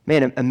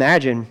 man,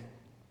 imagine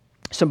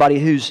somebody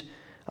who's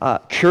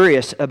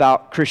curious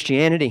about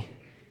Christianity,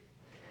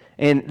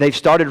 and they've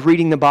started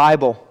reading the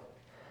Bible,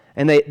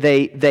 and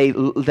they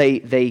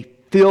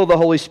feel the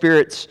Holy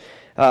Spirit's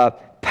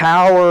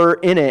power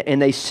in it,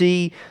 and they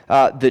see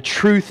the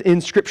truth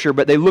in Scripture,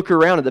 but they look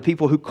around at the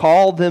people who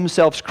call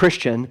themselves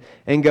Christian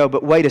and go,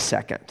 but wait a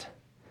second,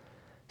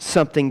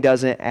 something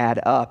doesn't add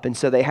up. And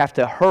so they have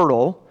to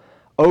hurdle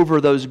over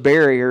those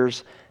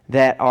barriers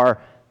that are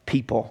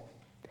people.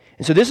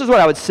 And so this is what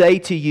I would say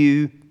to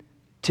you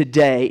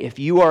today if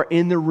you are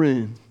in the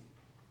room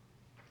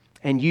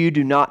and you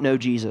do not know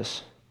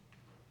Jesus.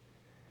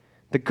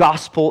 The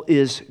gospel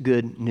is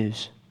good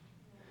news.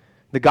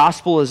 The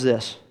gospel is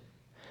this,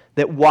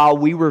 that while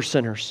we were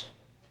sinners,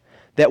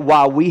 that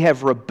while we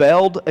have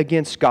rebelled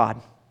against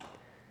God,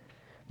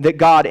 that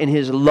God in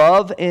His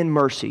love and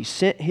mercy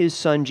sent His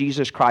Son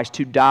Jesus Christ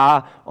to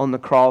die on the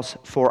cross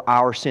for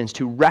our sins,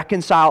 to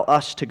reconcile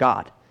us to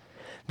God.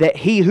 That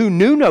He who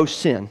knew no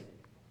sin,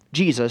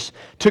 Jesus,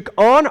 took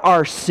on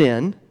our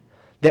sin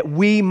that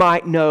we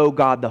might know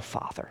God the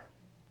Father.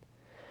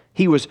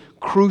 He was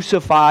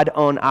crucified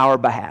on our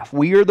behalf.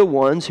 We are the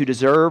ones who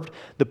deserved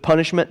the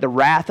punishment, the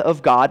wrath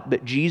of God,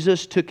 but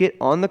Jesus took it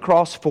on the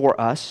cross for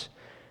us.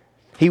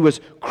 He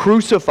was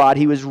crucified.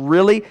 He was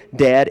really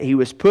dead. He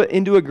was put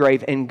into a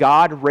grave, and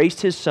God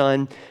raised His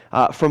Son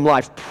from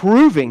life,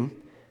 proving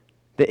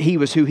that He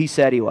was who He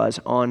said He was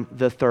on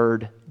the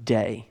third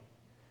day.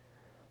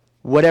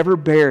 Whatever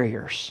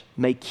barriers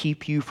may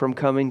keep you from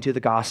coming to the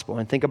gospel,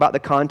 and think about the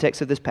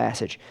context of this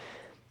passage.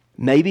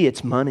 Maybe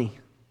it's money.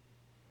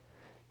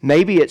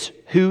 Maybe it's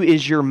who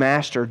is your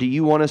master? Do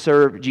you want to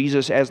serve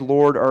Jesus as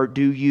Lord or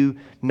do you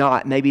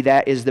not? Maybe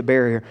that is the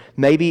barrier.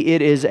 Maybe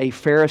it is a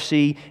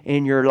Pharisee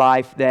in your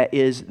life that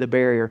is the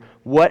barrier.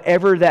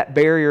 Whatever that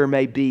barrier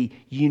may be,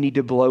 you need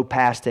to blow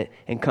past it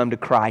and come to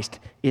Christ.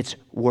 It's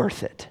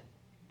worth it.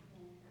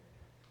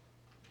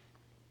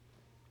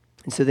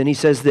 And so then he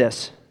says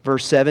this,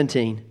 verse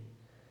 17.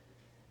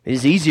 It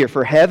is easier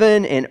for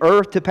heaven and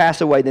earth to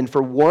pass away than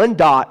for one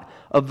dot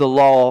of the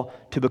law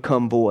to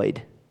become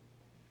void.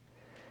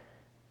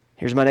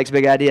 Here's my next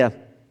big idea.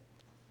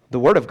 The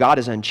Word of God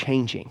is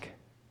unchanging.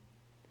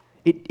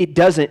 It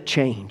doesn't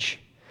change.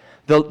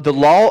 The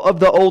law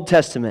of the Old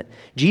Testament,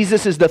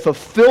 Jesus is the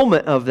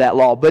fulfillment of that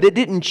law, but it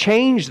didn't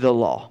change the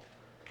law.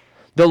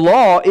 The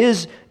law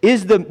is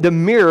the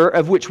mirror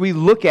of which we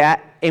look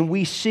at and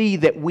we see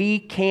that we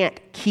can't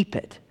keep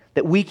it,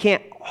 that we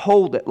can't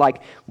hold it.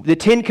 Like the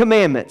Ten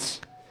Commandments.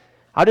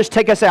 I'll just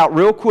take us out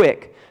real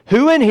quick.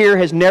 Who in here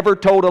has never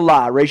told a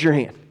lie? Raise your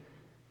hand.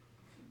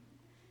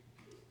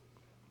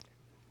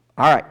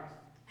 All right,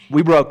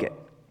 we broke it.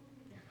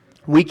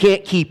 We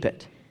can't keep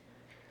it.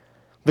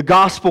 The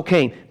gospel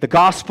came. The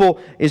gospel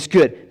is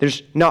good.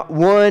 There's not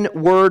one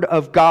word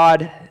of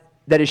God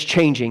that is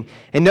changing.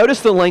 And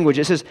notice the language.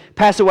 It says,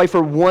 pass away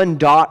for one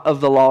dot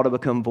of the law to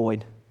become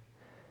void.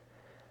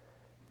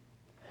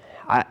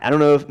 I don't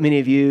know if many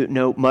of you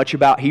know much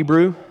about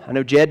Hebrew. I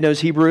know Jed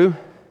knows Hebrew.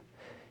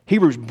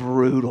 Hebrew's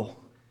brutal.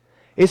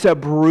 It's a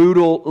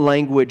brutal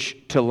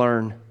language to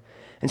learn.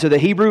 And so the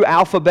Hebrew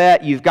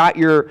alphabet, you've got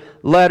your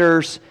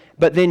letters,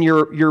 but then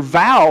your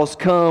vowels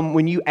come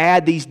when you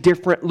add these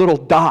different little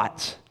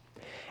dots.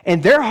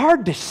 And they're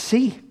hard to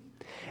see.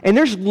 And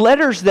there's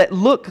letters that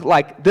look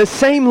like the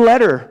same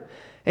letter.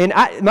 And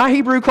my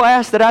Hebrew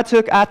class that I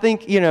took, I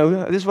think,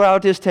 this is what I'll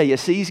just tell you.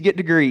 C's get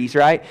degrees,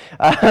 right?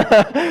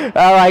 It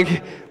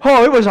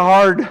was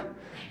hard.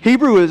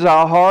 Hebrew is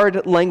a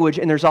hard language,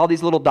 and there's all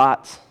these little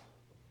dots.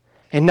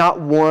 And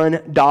not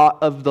one dot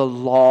of the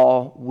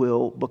law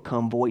will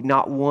become void.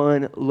 Not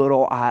one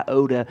little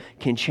iota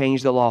can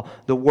change the law.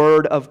 The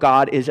Word of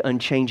God is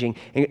unchanging.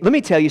 And let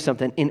me tell you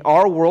something. In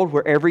our world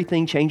where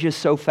everything changes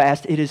so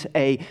fast, it is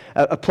a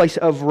place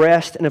of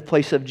rest and a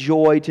place of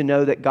joy to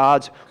know that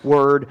God's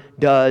Word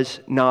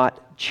does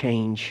not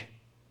change.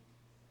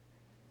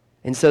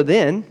 And so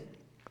then,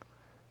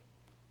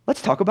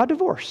 let's talk about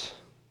divorce.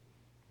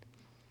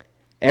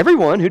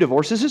 Everyone who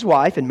divorces his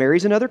wife and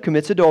marries another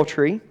commits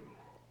adultery.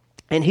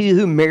 And he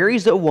who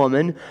marries a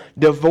woman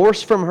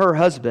divorced from her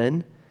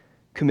husband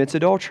commits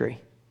adultery.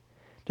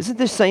 Doesn't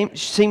this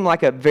seem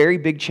like a very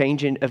big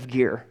change of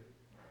gear?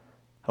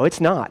 Oh,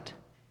 it's not.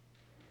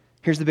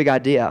 Here's the big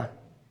idea.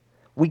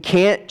 We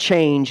can't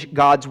change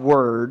God's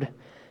word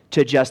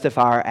to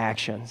justify our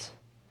actions.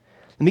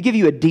 Let me give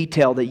you a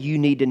detail that you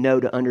need to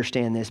know to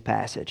understand this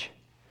passage.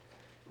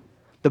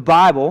 The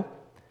Bible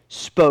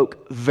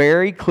spoke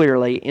very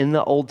clearly in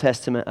the Old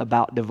Testament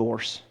about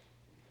divorce.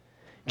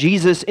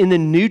 Jesus in the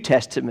New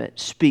Testament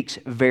speaks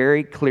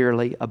very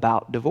clearly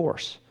about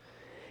divorce.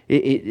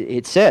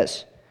 It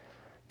says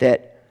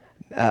that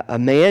a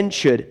man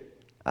should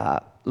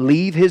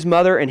leave his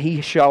mother and he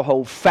shall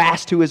hold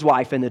fast to his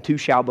wife and the two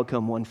shall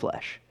become one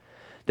flesh.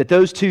 That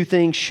those two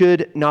things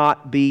should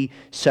not be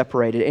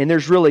separated. And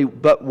there's really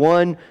but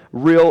one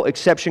real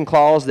exception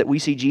clause that we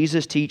see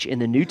Jesus teach in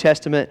the New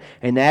Testament,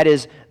 and that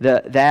is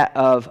that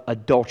of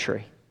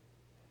adultery.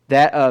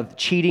 that of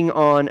cheating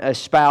on a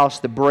spouse,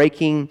 the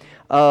breaking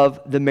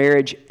of the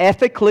marriage.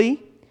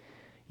 Ethically,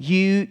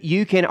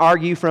 you can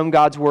argue from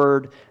God's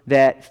Word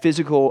that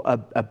physical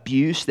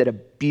abuse, that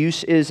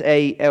abuse is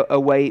a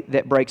way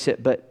that breaks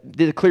it. But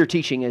the clear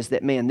teaching is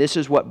that, man, this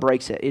is what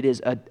breaks it. It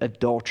is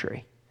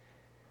adultery.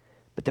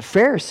 But the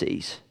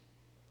Pharisees,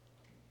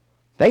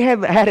 they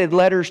have added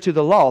letters to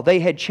the law. They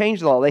had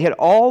changed the law. They had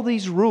all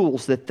these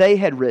rules that they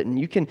had written.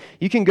 You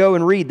can go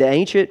and read the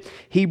ancient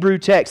Hebrew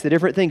text, the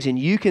different things, and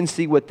you can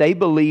see what they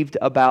believed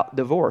about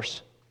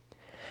divorce.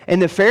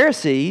 And the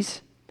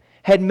Pharisees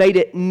had made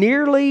it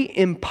nearly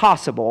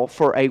impossible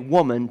for a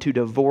woman to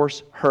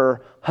divorce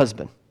her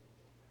husband.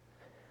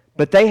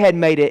 But they had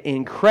made it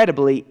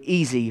incredibly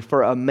easy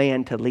for a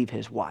man to leave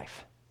his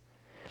wife.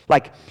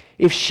 Like,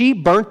 if she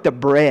burnt the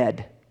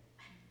bread,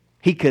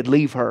 he could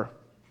leave her.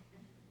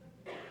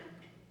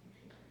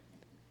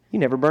 You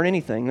never burn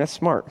anything. That's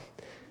smart.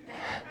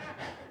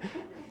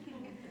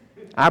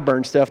 I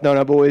burn stuff, don't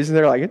I, boys? And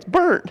they're like, it's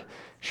burnt.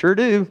 Sure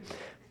do.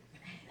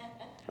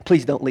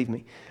 Please don't leave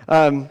me.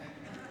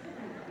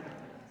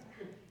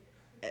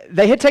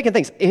 They had taken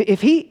things.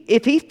 If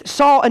he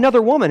saw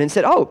another woman and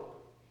said, oh,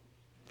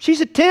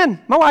 she's a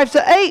 10, my wife's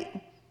a 8,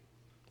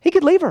 he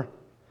could leave her.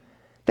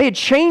 They had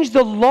changed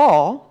the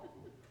law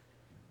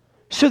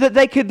so that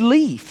they could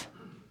leave.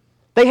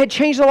 They had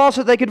changed the law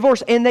so that they could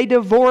divorce, and they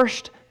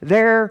divorced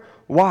their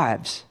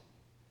wives.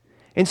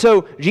 And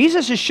so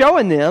Jesus is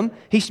showing them,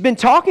 he's been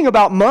talking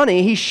about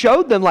money. He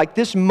showed them like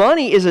this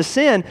money is a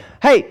sin.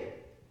 Hey,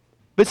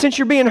 but since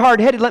you're being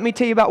hard-headed, let me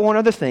tell you about one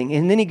other thing.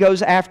 And then he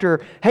goes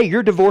after, hey,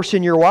 you're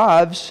divorcing your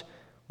wives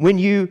when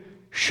you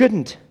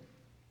shouldn't.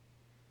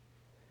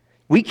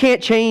 We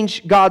can't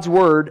change God's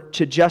Word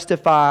to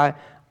justify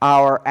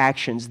our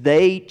actions.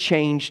 They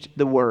changed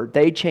the Word.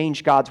 They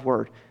changed God's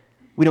Word.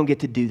 We don't get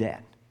to do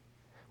that.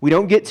 We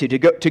don't get to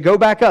go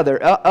back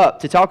up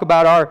to talk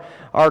about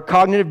our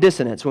cognitive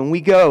dissonance when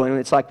we go, and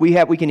it's like we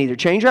can either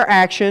change our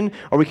action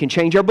or we can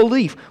change our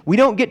belief. We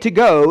don't get to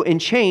go and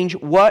change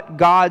what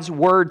God's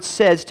Word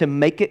says to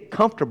make it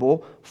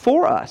comfortable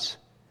for us.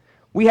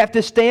 We have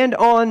to stand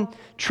on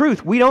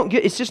truth.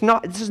 This is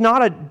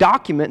not a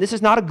document. This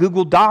is not a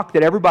Google Doc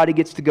that everybody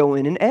gets to go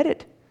in and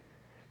edit.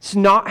 It's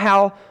not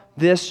how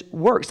this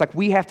works. Like,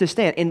 we have to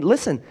stand. And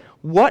listen,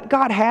 what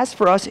God has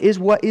for us is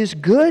what is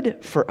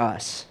good for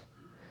us.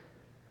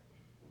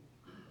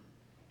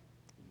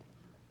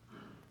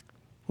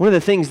 One of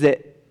the things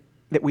that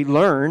we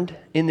learned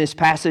in this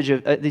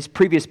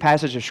previous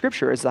passage of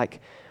Scripture is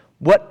like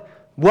what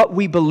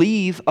we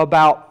believe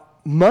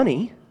about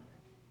money,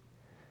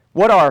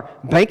 what our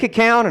bank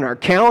account and our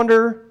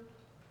calendar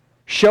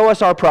show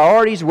us our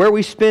priorities, where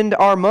we spend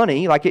our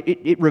money. Like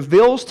it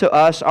reveals to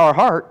us our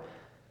heart.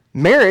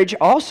 Marriage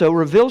also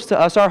reveals to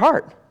us our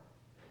heart.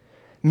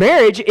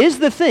 Marriage is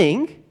the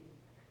thing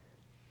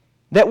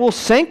that will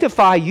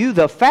sanctify you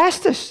the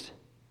fastest.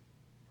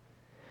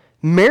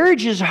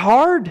 Marriage is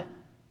hard.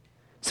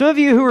 Some of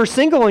you who are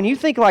single and you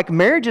think like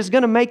marriage is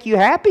going to make you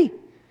happy.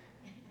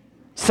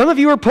 Some of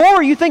you are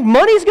poor, you think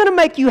money's going to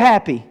make you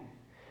happy.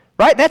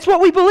 Right? That's what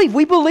we believe.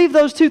 We believe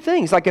those two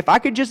things. Like, if I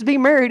could just be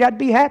married, I'd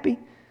be happy.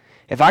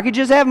 If I could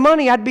just have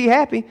money, I'd be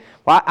happy.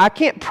 Well, I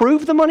can't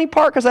prove the money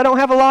part because I don't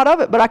have a lot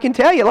of it, but I can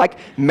tell you, like,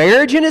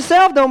 marriage in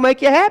itself don't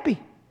make you happy.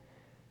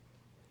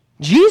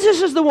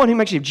 Jesus is the one who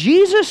makes you.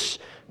 Jesus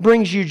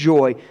brings you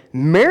joy.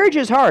 Marriage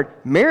is hard.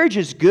 Marriage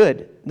is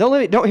good.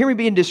 Don't hear me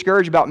being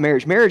discouraged about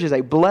marriage. Marriage is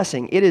a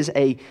blessing. It is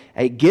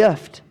a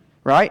gift,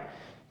 right?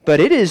 But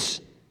it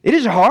is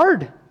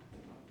hard.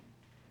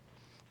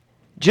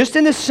 Just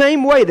in the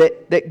same way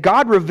that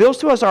God reveals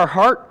to us our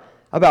heart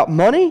about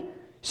money,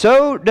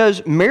 so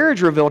does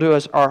marriage reveal to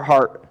us our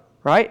heart,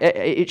 right?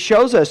 It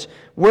shows us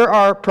where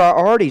our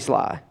priorities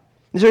lie.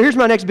 And so here's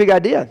my next big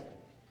idea.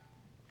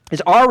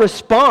 Is our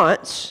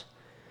response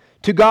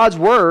to God's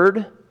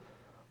Word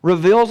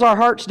reveals our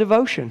heart's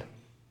devotion.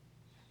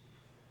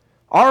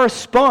 Our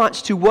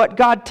response to what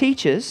God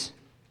teaches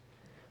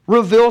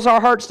reveals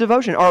our heart's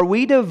devotion. Are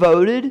we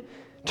devoted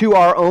to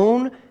our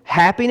own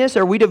happiness?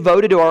 Are we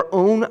devoted to our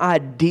own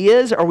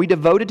ideas? Are we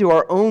devoted to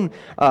our own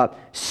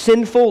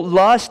sinful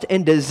lust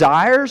and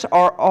desires?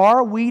 Or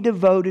are we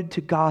devoted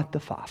to God the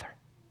Father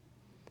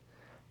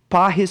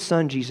by His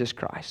Son, Jesus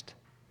Christ?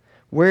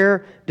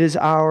 Where does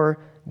our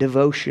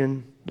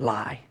devotion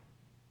lie?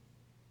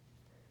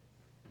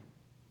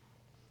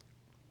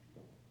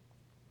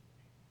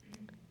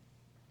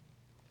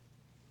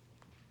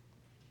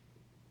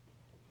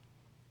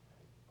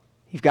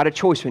 You've got a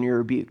choice when you're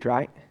rebuked,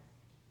 right?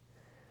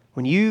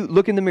 When you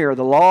look in the mirror,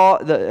 the law,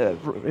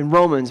 in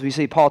Romans, we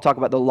see Paul talk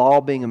about the law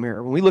being a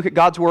mirror. When we look at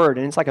God's Word,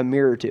 and it's like a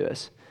mirror to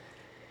us,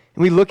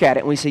 and we look at it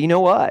and we say, you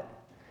know what?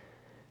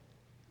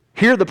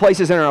 Here are the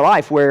places in our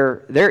life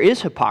where there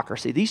is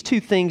hypocrisy. These two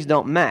things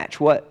don't match.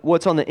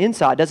 What's on the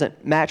inside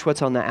doesn't match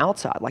what's on the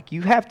outside. Like,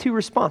 you have two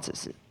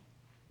responses.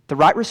 The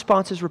right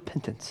response is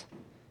repentance.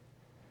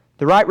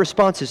 The right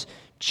response is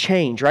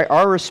change, right?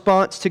 Our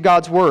response to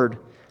God's Word,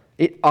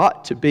 it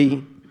ought to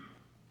be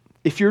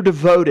if you're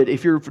devoted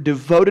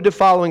to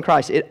following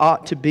Christ, it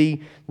ought to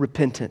be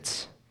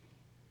repentance.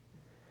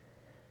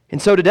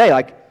 And so today,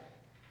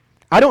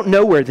 I don't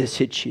know where this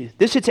hits you.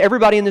 This hits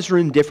everybody in this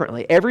room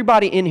differently.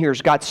 Everybody in here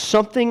has got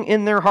something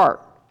in their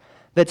heart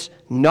that's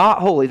not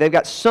holy. They've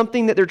got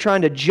something that they're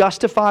trying to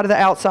justify to the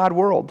outside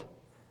world.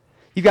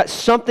 You've got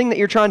something that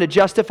you're trying to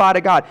justify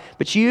to God,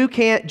 but you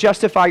can't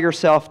justify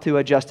yourself to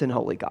a just and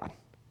holy God.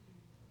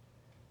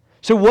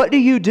 So what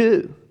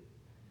do?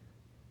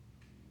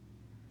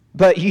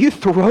 But you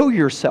throw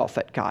yourself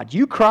at God.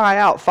 You cry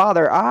out,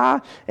 Father,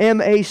 I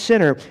am a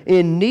sinner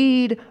in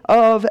need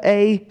of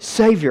a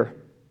Savior.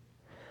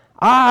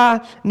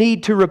 I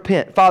need to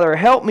repent. Father,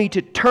 help me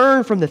to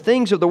turn from the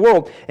things of the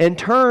world and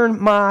turn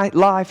my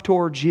life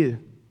towards you.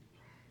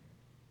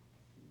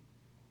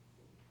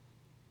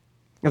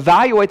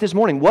 Evaluate this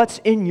morning. What's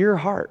in your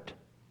heart?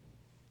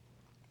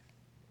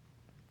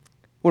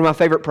 One of my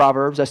favorite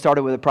proverbs, I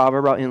started with a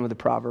proverb, I'll end with a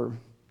proverb.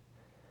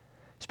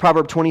 It's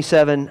Proverb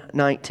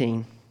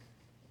 27:19.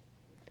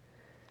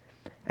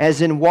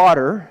 As in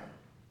water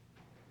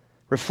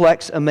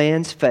reflects a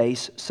man's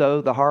face,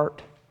 so the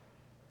heart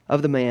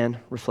of the man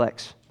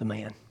reflects the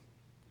man.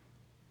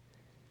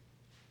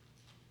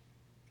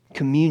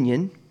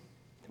 Communion,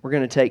 we're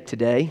going to take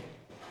today,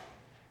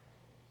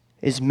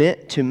 is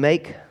meant to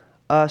make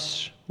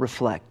us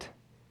reflect.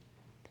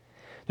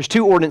 There's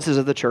two ordinances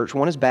of the church.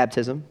 One is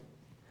baptism.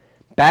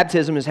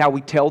 Baptism is how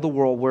we tell the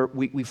world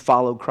we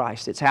follow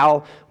Christ. It's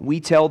how we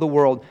tell the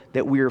world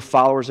that we are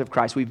followers of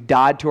Christ. We've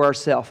died to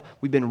ourselves.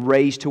 We've been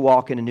raised to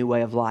walk in a new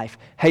way of life.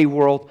 Hey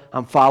world,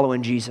 I'm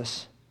following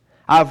Jesus.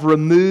 I've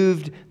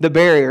removed the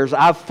barriers.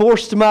 I've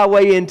forced my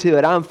way into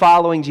it. I'm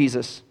following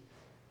Jesus.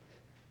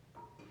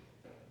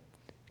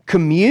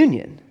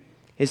 Communion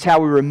is how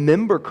we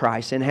remember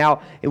Christ and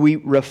how we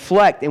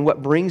reflect in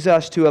what brings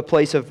us to a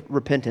place of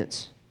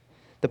repentance.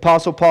 The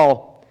Apostle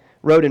Paul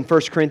wrote in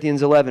 1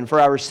 Corinthians 11, "For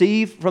I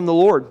received from the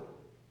Lord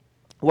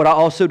what I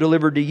also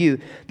delivered to you,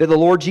 that the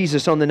Lord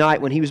Jesus on the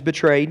night when He was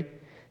betrayed,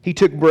 He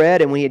took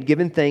bread, and when He had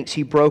given thanks,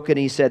 He broke it, and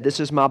He said, 'This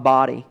is my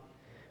body,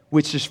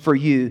 which is for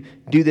you.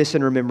 Do this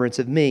in remembrance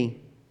of me.'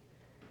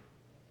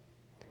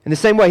 In the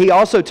same way, He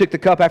also took the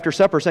cup after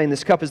supper, saying,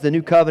 'This cup is the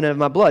new covenant of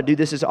my blood. Do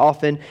this as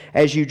often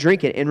as you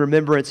drink it in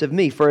remembrance of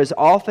me. For as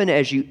often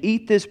as you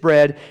eat this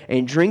bread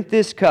and drink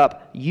this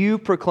cup, you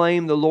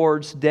proclaim the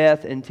Lord's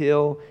death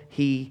until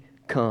He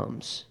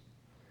comes.'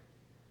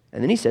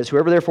 And then he says,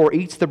 'Whoever therefore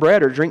eats the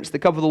bread or drinks the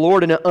cup of the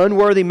Lord in an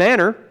unworthy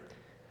manner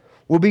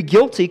will be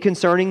guilty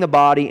concerning the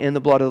body and the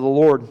blood of the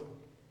Lord.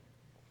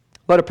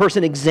 Let a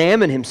person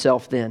examine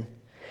himself then,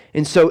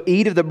 and so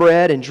eat of the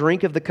bread and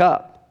drink of the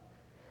cup.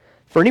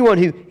 For anyone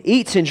who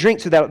eats and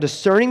drinks without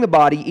discerning the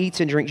body eats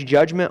and drinks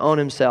judgment on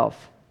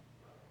himself.'"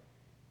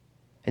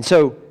 And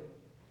so,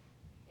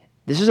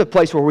 this is a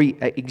place where we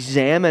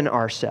examine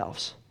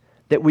ourselves,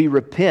 that we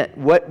repent.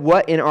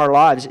 What in our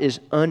lives is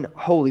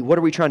unholy? What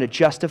are we trying to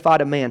justify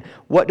to man?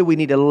 What do we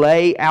need to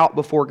lay out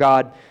before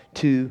God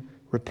to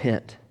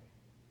repent?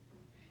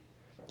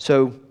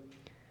 So,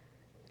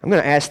 I'm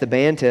going to ask the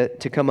band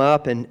to come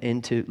up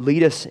and to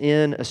lead us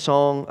in a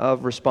song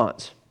of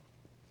response.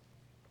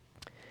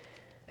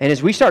 And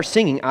as we start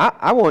singing,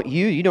 I want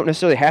you don't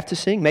necessarily have to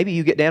sing. Maybe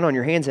you get down on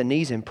your hands and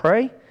knees and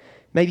pray.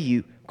 Maybe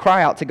you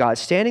cry out to God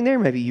standing there.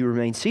 Maybe you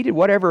remain seated.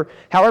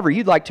 However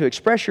you'd like to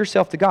express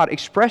yourself to God,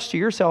 express to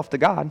yourself to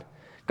God,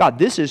 "God,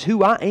 this is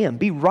who I am."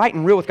 Be right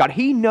and real with God.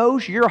 He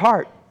knows your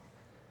heart.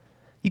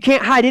 You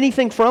can't hide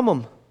anything from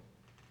Him.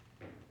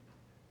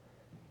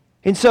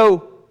 And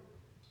so,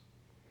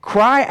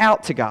 cry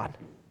out to God.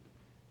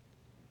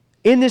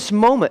 In this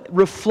moment,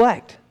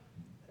 reflect.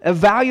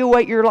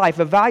 Evaluate your life.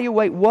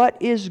 Evaluate what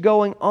is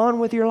going on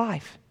with your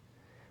life.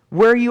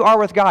 Where you are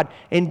with God.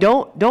 And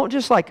don't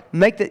just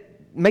make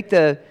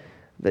the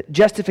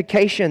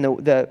justification,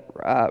 the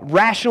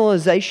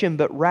rationalization,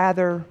 but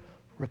rather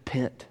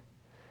repent.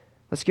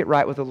 Let's get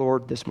right with the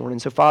Lord this morning.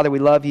 So, Father, we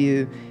love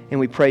you and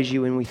we praise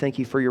you and we thank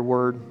you for your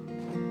word.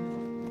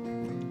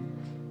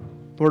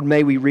 Lord,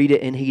 may we read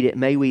it and heed it.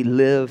 May we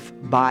live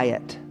by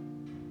it.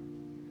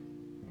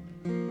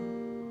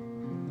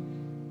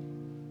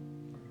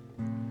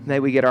 May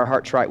we get our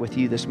hearts right with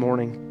you this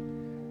morning.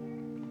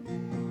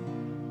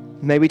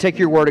 May we take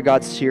your word of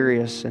God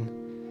serious, and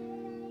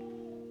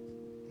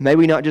may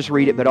we not just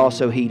read it, but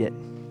also heed it.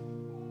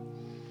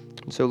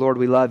 And so, Lord,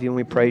 we love you and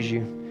we praise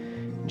you.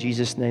 In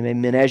Jesus' name,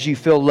 amen. As you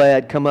feel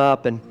led, come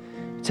up and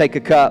take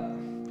a cup.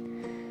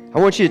 I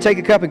want you to take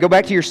a cup and go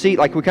back to your seat,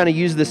 like we kind of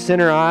use the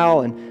center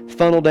aisle and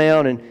funnel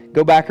down and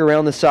go back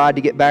around the side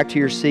to get back to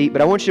your seat.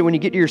 But I want you to, when you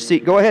get to your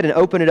seat, go ahead and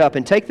open it up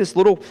and take this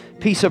little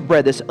piece of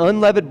bread, this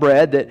unleavened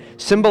bread that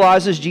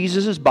symbolizes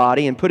Jesus'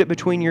 body, and put it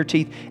between your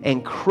teeth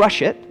and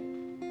crush it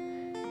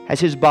as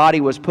His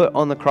body was put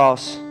on the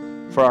cross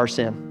for our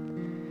sin.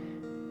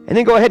 And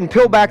then go ahead and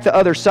peel back the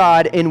other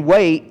side and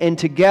wait, and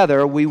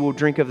together we will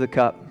drink of the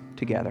cup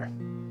together.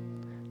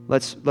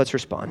 Let's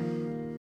respond.